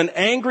saying, as an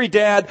angry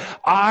dad,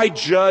 I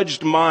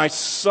judged my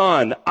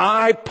son.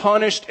 I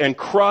punished and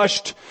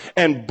crushed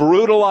and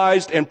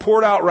brutalized and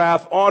poured out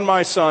wrath on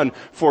my son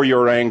for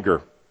your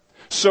anger.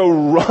 So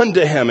run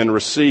to Him and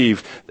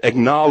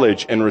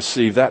acknowledge and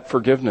receive that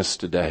forgiveness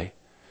today,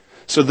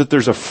 so that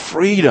there's a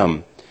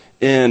freedom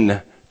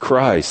in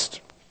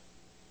Christ.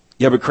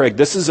 Yeah, but Craig,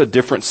 this is a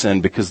different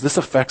sin because this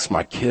affects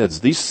my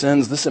kids. These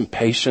sins, this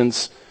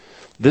impatience,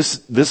 this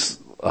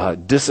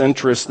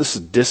disinterest, this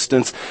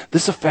distance,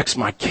 this affects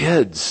my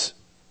kids.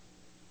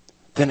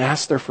 Then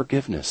ask their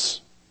forgiveness.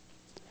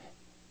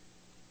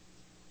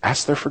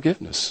 Ask their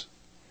forgiveness.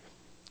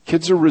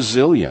 Kids are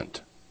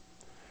resilient.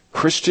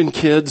 Christian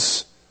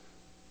kids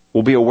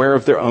will be aware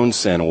of their own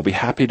sin and will be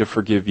happy to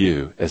forgive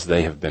you as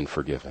they have been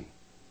forgiven.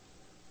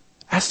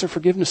 Ask their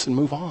forgiveness and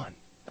move on.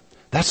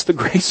 That's the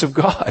grace of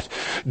God.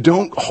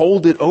 Don't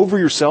hold it over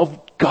yourself.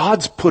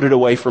 God's put it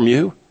away from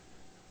you.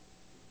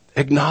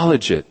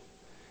 Acknowledge it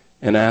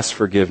and ask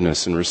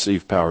forgiveness and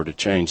receive power to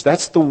change.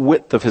 That's the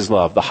width of his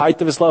love. The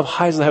height of his love,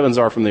 high as the heavens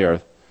are from the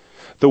earth.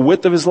 The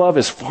width of his love,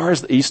 as far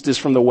as the east is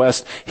from the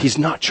west. He's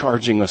not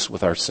charging us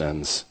with our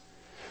sins.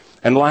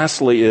 And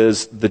lastly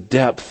is the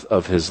depth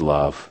of his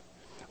love.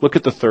 Look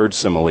at the third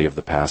simile of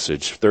the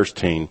passage,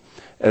 13.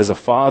 As a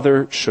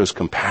father shows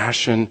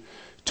compassion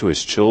to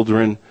his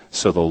children,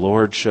 so the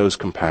Lord shows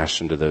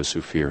compassion to those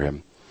who fear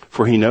him.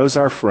 For he knows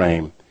our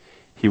frame.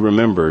 He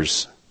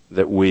remembers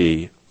that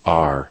we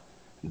are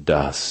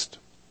dust.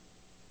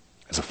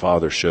 As a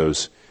father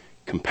shows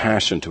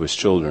compassion to his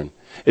children.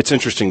 It's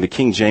interesting, the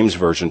King James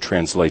Version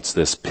translates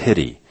this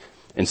pity.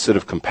 Instead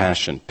of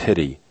compassion,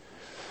 pity.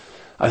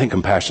 I think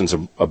compassion's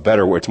a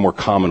better word, it's a more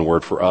common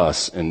word for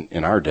us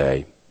in our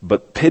day.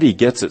 But pity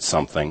gets at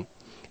something,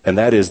 and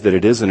that is that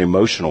it is an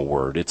emotional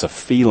word. It's a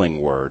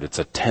feeling word. It's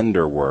a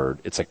tender word.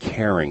 It's a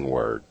caring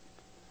word.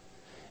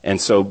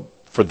 And so,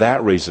 for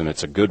that reason,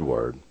 it's a good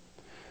word.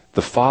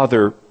 The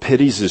father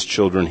pities his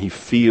children. He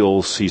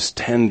feels, he's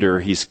tender,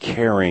 he's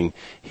caring,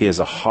 he has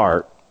a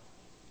heart.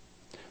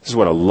 This is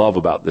what I love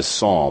about this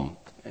psalm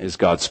as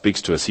God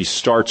speaks to us. He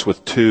starts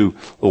with two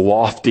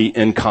lofty,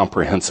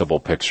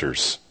 incomprehensible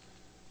pictures,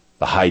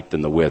 the height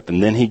and the width.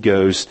 And then he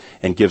goes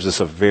and gives us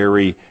a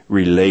very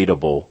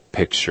relatable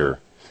picture.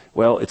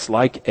 Well, it's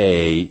like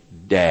a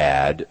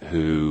dad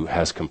who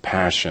has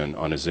compassion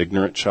on his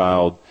ignorant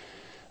child,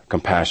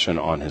 compassion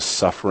on his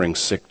suffering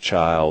sick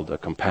child, a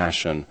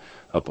compassion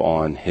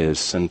upon his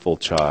sinful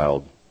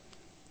child.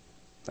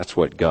 That's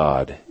what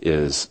God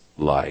is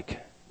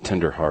like,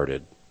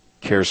 tender-hearted,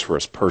 cares for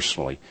us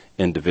personally,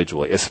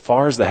 individually. As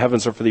far as the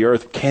heavens are for the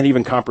earth, can't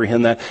even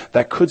comprehend that.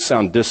 That could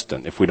sound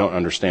distant if we don't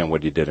understand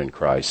what he did in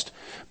Christ.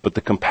 But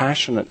the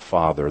compassionate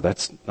Father,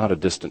 that's not a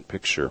distant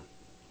picture.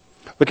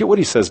 Look at what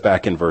he says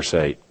back in verse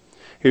 8.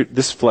 Here,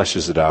 this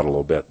fleshes it out a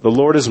little bit. The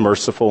Lord is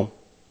merciful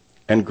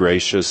and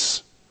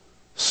gracious,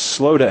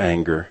 slow to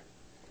anger,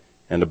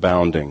 and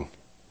abounding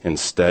in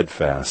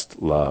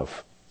steadfast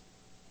love.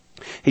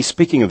 He's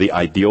speaking of the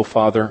ideal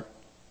father.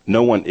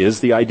 No one is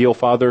the ideal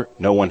father.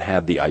 No one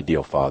had the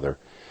ideal father.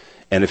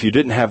 And if you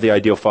didn't have the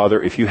ideal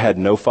father, if you had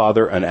no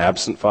father, an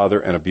absent father,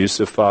 an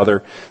abusive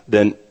father,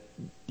 then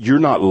you're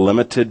not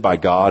limited by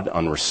God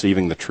on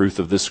receiving the truth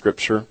of this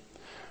scripture.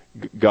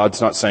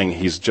 God's not saying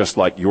he's just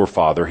like your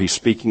father. He's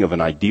speaking of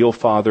an ideal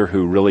father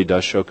who really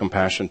does show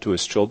compassion to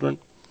his children.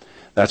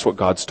 That's what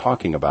God's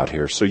talking about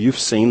here. So you've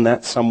seen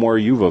that somewhere.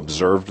 You've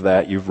observed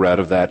that. You've read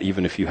of that,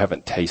 even if you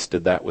haven't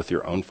tasted that with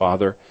your own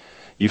father.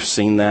 You've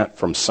seen that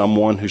from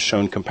someone who's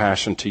shown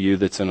compassion to you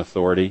that's in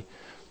authority,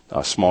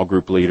 a small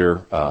group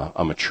leader,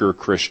 a mature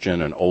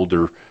Christian, an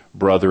older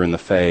brother in the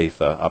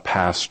faith, a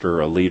pastor,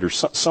 a leader.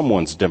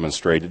 Someone's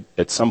demonstrated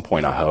at some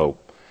point, I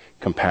hope,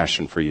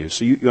 compassion for you.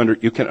 So you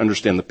can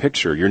understand the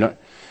picture.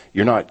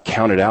 You're not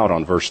counted out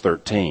on verse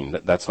 13.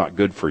 That's not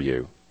good for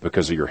you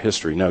because of your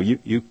history. No,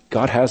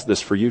 God has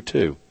this for you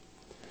too.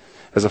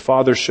 As a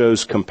father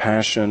shows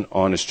compassion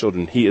on his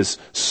children, he is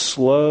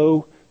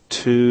slow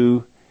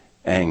to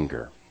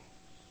anger.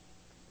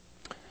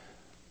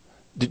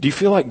 Do you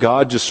feel like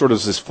God just sort of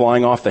is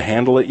flying off the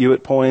handle at you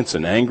at points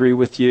and angry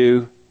with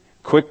you?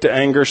 Quick to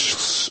anger,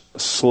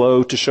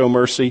 slow to show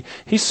mercy.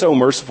 He's so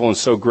merciful and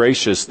so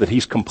gracious that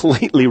he's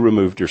completely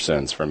removed your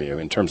sins from you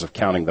in terms of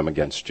counting them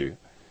against you.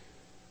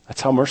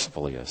 That's how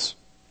merciful he is.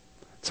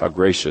 That's how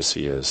gracious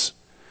he is.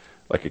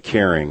 Like a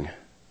caring,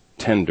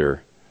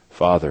 tender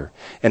father.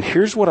 And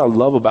here's what I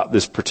love about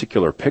this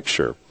particular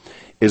picture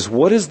is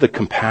what is the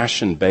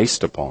compassion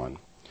based upon?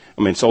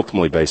 I mean, it's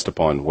ultimately based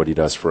upon what he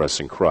does for us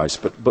in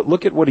Christ. But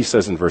look at what he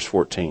says in verse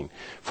 14.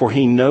 For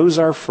he knows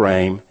our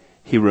frame.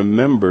 He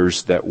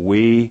remembers that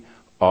we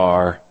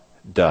are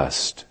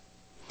dust.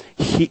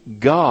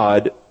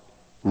 God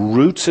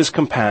roots his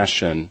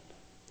compassion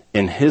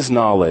in his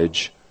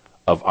knowledge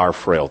of our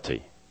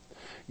frailty.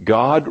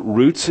 God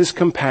roots his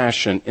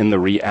compassion in the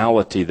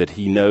reality that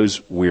he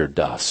knows we're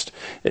dust.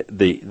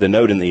 The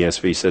note in the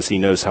ESV says he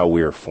knows how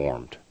we are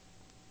formed.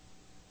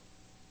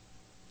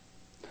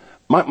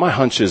 My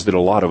hunch is that a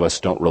lot of us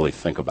don't really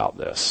think about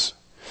this.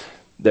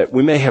 That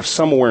we may have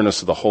some awareness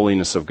of the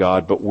holiness of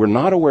God, but we're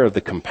not aware of the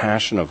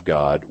compassion of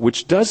God,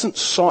 which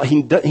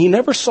he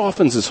never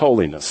softens his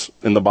holiness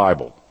in the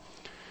Bible.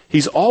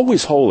 He's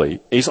always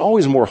holy. He's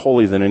always more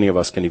holy than any of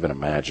us can even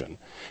imagine.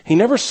 He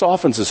never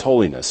softens his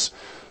holiness.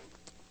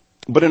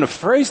 But in a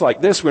phrase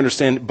like this, we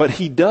understand, but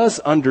he does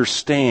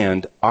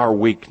understand our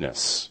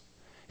weakness.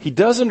 He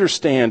does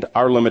understand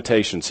our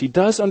limitations. He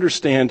does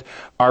understand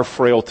our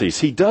frailties.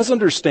 He does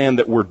understand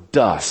that we're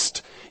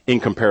dust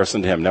in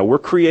comparison to him. Now, we're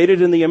created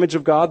in the image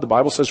of God. The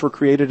Bible says we're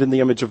created in the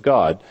image of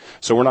God.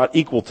 So we're not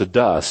equal to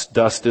dust.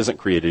 Dust isn't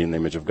created in the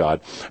image of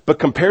God. But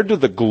compared to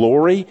the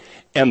glory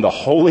and the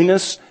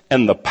holiness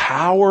and the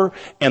power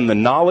and the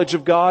knowledge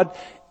of God,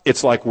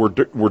 it's like we're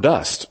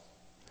dust.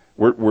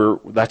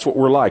 That's what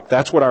we're like.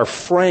 That's what our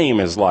frame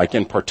is like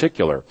in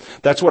particular.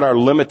 That's what our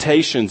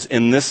limitations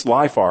in this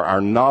life are, our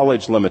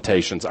knowledge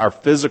limitations, our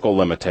physical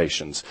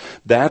limitations.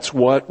 That's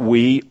what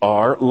we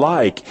are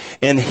like.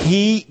 And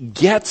he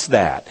gets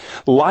that.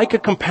 Like a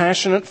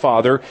compassionate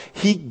father,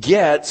 he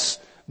gets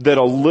that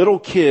a little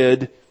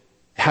kid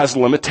has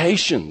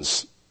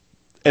limitations.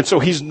 And so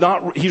he's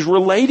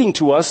relating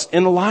to us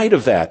in light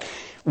of that.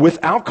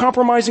 Without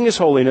compromising his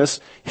holiness,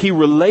 he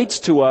relates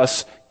to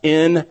us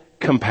in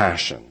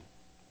compassion.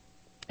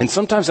 And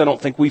sometimes I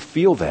don't think we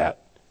feel that.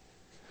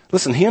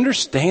 Listen, he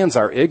understands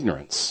our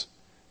ignorance.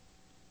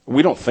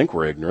 We don't think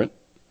we're ignorant.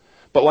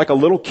 But like a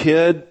little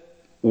kid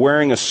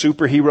wearing a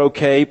superhero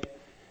cape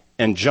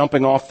and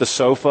jumping off the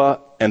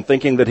sofa and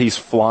thinking that he's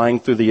flying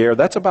through the air,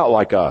 that's about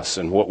like us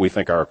and what we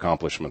think our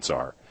accomplishments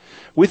are.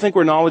 We think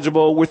we're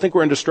knowledgeable. We think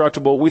we're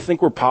indestructible. We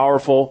think we're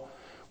powerful.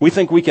 We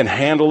think we can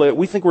handle it.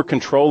 We think we're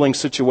controlling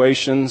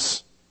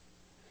situations.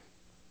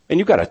 And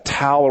you've got a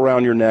towel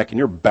around your neck and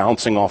you're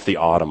bouncing off the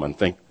ottoman,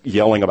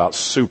 yelling about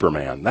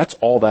Superman. That's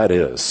all that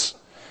is.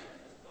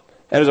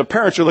 And as a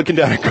parent, you're looking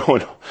down and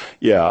going,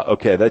 yeah,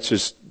 okay, that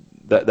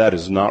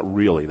is not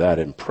really that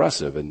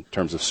impressive in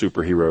terms of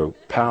superhero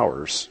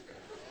powers.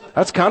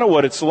 That's kind of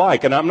what it's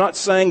like. And I'm not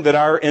saying that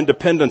our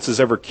independence is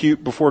ever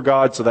cute before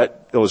God, so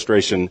that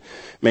illustration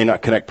may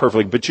not connect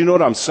perfectly. But you know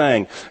what I'm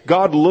saying?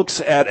 God looks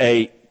at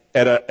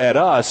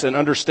us and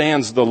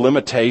understands the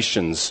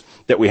limitations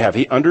that we have.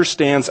 He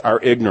understands our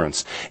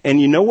ignorance.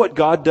 And you know what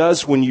God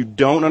does when you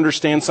don't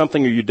understand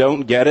something or you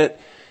don't get it?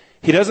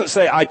 He doesn't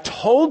say, I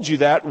told you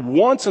that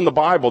once in the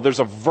Bible. There's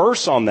a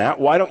verse on that.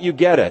 Why don't you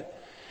get it?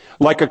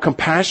 Like a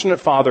compassionate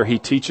father, he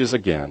teaches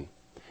again.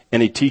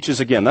 And he teaches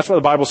again. That's why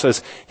the Bible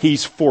says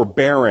he's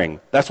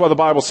forbearing. That's why the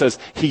Bible says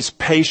he's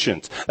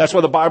patient. That's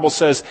why the Bible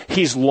says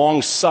he's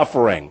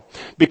long-suffering.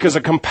 Because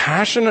a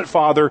compassionate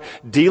father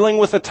dealing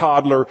with a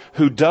toddler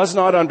who does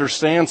not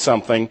understand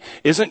something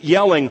isn't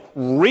yelling,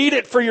 read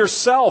it for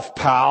yourself,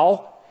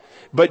 pal,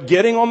 but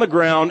getting on the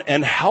ground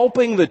and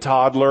helping the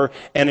toddler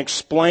and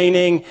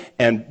explaining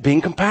and being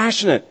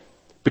compassionate.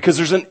 Because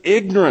there's an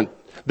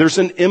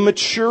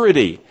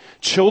immaturity.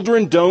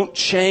 Children don't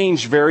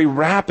change very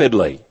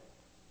rapidly.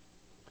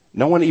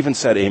 No one even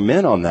said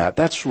amen on that.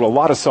 That's a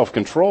lot of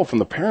self-control from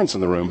the parents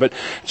in the room. But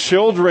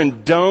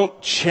children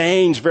don't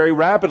change very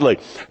rapidly.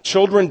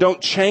 Children don't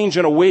change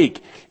in a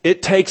week.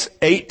 It takes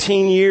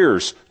 18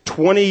 years,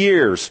 20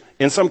 years,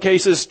 in some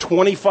cases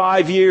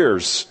 25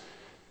 years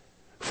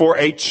for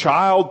a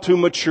child to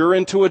mature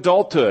into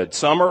adulthood.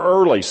 Some are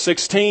early,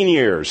 16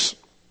 years.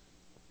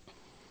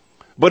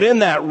 But in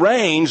that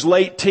range,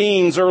 late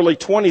teens, early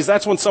 20s,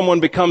 that's when someone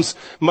becomes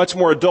much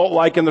more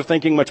adult-like and they're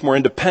thinking much more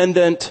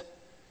independent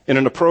in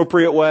an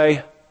appropriate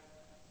way.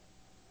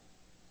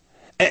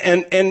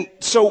 And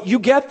so you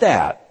get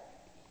that.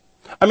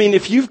 I mean,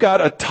 if you've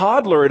got a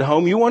toddler at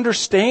home, you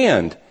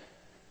understand.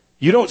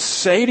 You don't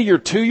say to your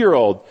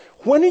 2-year-old,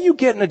 when are you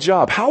getting a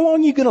job? How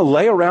long are you going to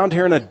lay around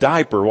here in a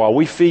diaper while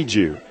we feed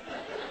you?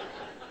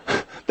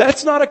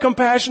 That's not a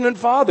compassionate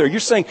father. You're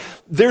saying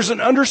there's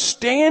an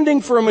understanding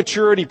for a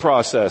maturity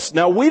process.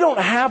 Now, we don't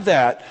have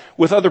that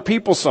with other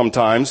people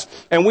sometimes,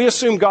 and we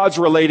assume God's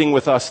relating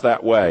with us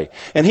that way.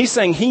 And he's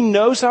saying he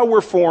knows how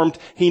we're formed,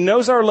 he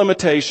knows our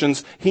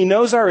limitations, he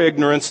knows our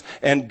ignorance,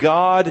 and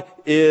God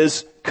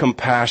is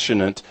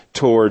compassionate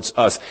towards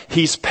us.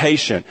 He's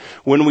patient.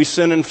 When we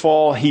sin and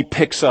fall, he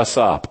picks us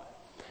up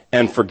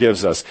and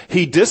forgives us.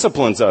 He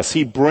disciplines us.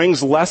 He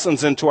brings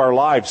lessons into our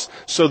lives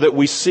so that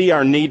we see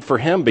our need for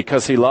him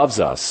because he loves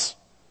us.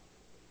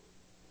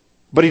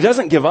 But he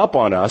doesn't give up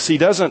on us. He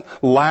doesn't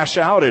lash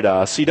out at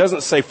us. He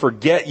doesn't say,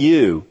 forget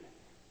you.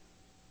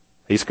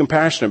 He's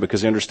compassionate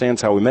because he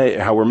understands how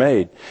we're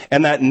made.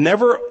 And that's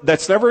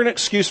never an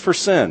excuse for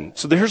sin.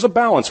 So here's a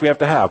balance we have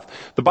to have.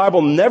 The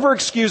Bible never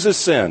excuses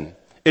sin.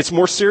 It's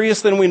more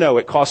serious than we know.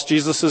 It cost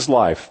Jesus his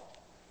life.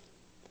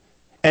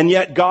 And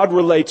yet God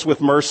relates with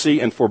mercy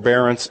and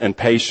forbearance and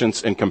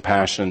patience and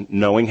compassion,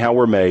 knowing how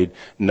we're made,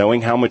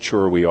 knowing how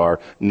mature we are,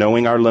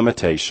 knowing our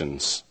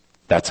limitations.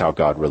 That's how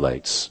God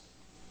relates.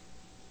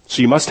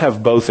 So you must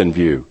have both in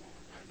view.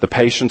 The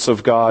patience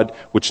of God,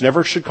 which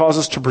never should cause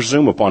us to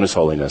presume upon his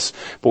holiness.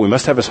 But we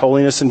must have his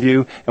holiness in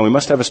view, and we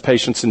must have his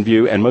patience in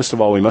view, and most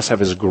of all, we must have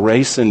his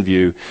grace in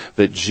view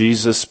that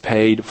Jesus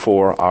paid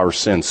for our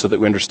sins, so that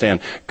we understand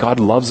God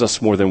loves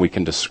us more than we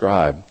can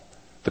describe.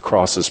 The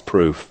cross is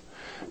proof.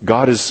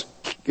 God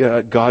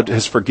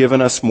has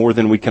forgiven us more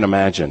than we can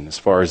imagine as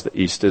far as the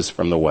east is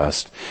from the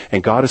west.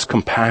 And God is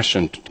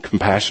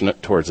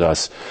compassionate towards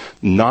us,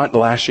 not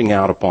lashing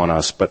out upon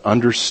us, but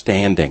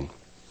understanding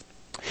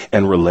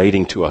and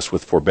relating to us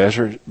with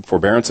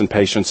forbearance and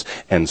patience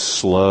and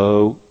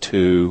slow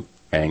to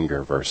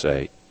anger, verse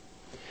 8.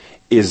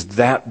 Is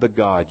that the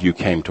God you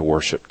came to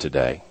worship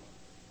today?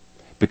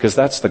 Because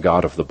that's the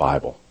God of the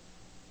Bible.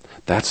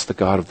 That's the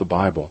God of the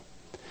Bible.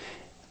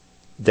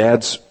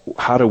 Dads,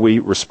 how do we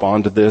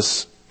respond to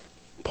this?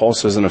 Paul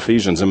says in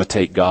Ephesians,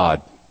 imitate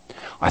God.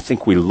 I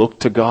think we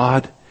look to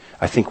God.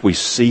 I think we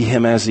see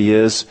him as he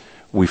is.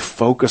 We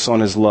focus on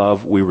His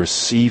love, we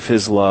receive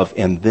His love,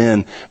 and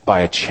then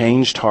by a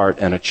changed heart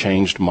and a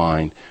changed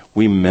mind,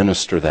 we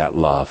minister that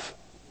love.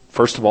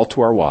 First of all,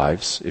 to our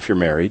wives, if you're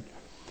married,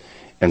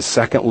 and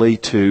secondly,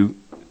 to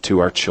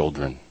our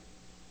children.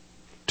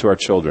 To our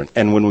children.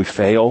 And when we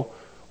fail,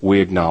 we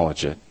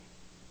acknowledge it.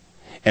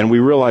 And we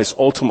realize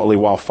ultimately,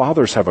 while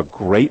fathers have a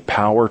great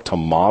power to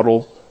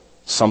model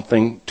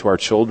something to our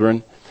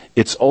children,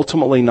 it's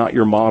ultimately not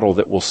your model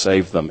that will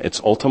save them.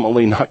 It's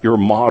ultimately not your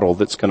model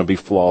that's going to be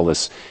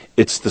flawless.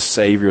 It's the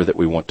Savior that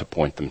we want to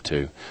point them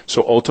to.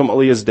 So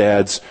ultimately, as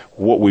dads,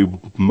 what we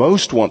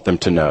most want them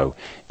to know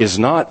is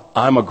not,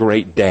 I'm a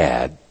great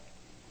dad.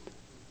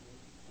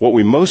 What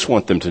we most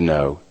want them to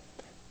know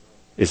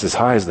is as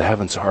high as the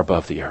heavens are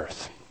above the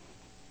earth.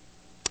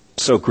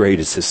 So great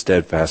is His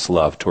steadfast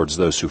love towards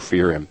those who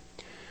fear Him.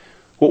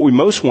 What we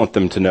most want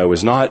them to know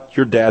is not,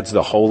 your dad's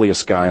the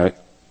holiest guy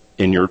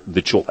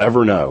that you'll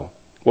ever know.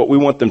 What we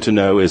want them to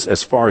know is,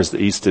 as far as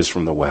the east is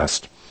from the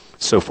west,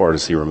 so far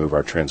does He remove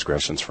our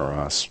transgressions from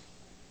us.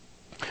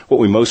 What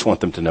we most want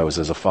them to know is,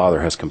 as a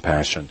father has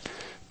compassion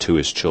to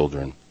his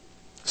children,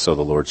 so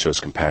the Lord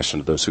shows compassion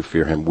to those who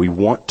fear Him. We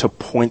want to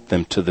point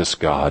them to this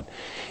God,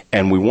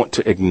 and we want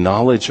to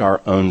acknowledge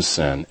our own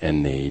sin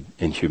and need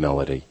in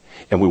humility.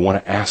 And we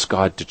want to ask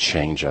God to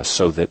change us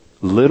so that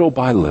little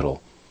by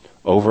little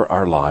over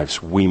our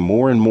lives, we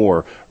more and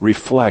more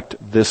reflect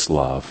this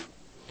love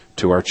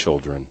to our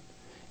children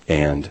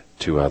and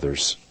to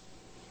others.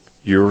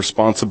 Your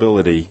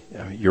responsibility,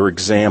 your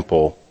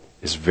example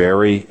is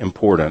very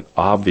important,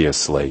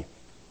 obviously,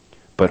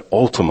 but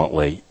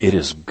ultimately it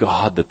is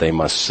God that they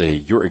must see.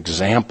 Your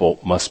example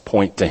must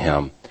point to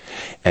Him.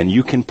 And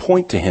you can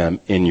point to Him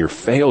in your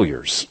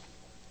failures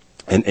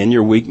and in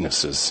your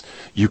weaknesses.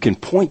 You can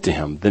point to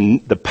Him.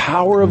 The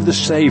power of the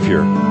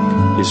Savior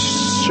is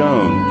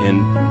shown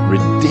in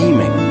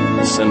redeeming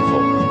the sinful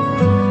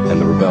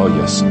and the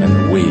rebellious and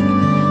the weak.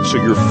 So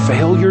your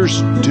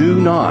failures do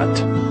not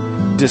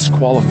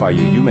disqualify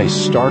you. You may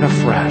start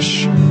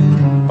afresh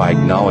by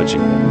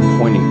acknowledging them,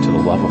 pointing to the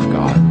love of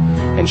God,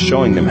 and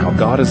showing them how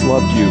God has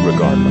loved you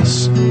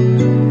regardless,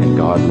 and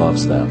God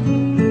loves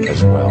them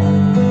as well.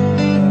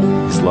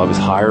 His love is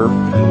higher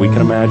than we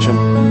can imagine.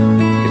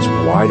 It's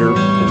wider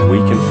than we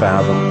can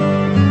fathom,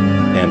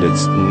 and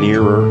it's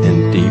nearer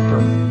and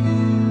deeper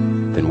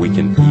than we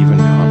can even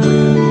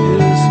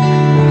comprehend. His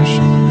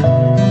compassion.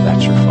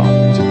 That's your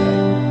Father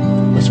today.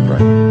 Let's pray.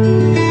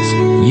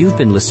 You've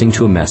been listening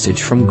to a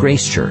message from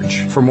Grace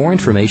Church. For more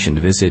information,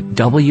 visit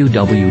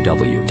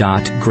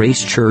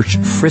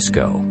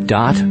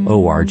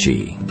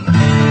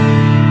www.gracechurchfrisco.org.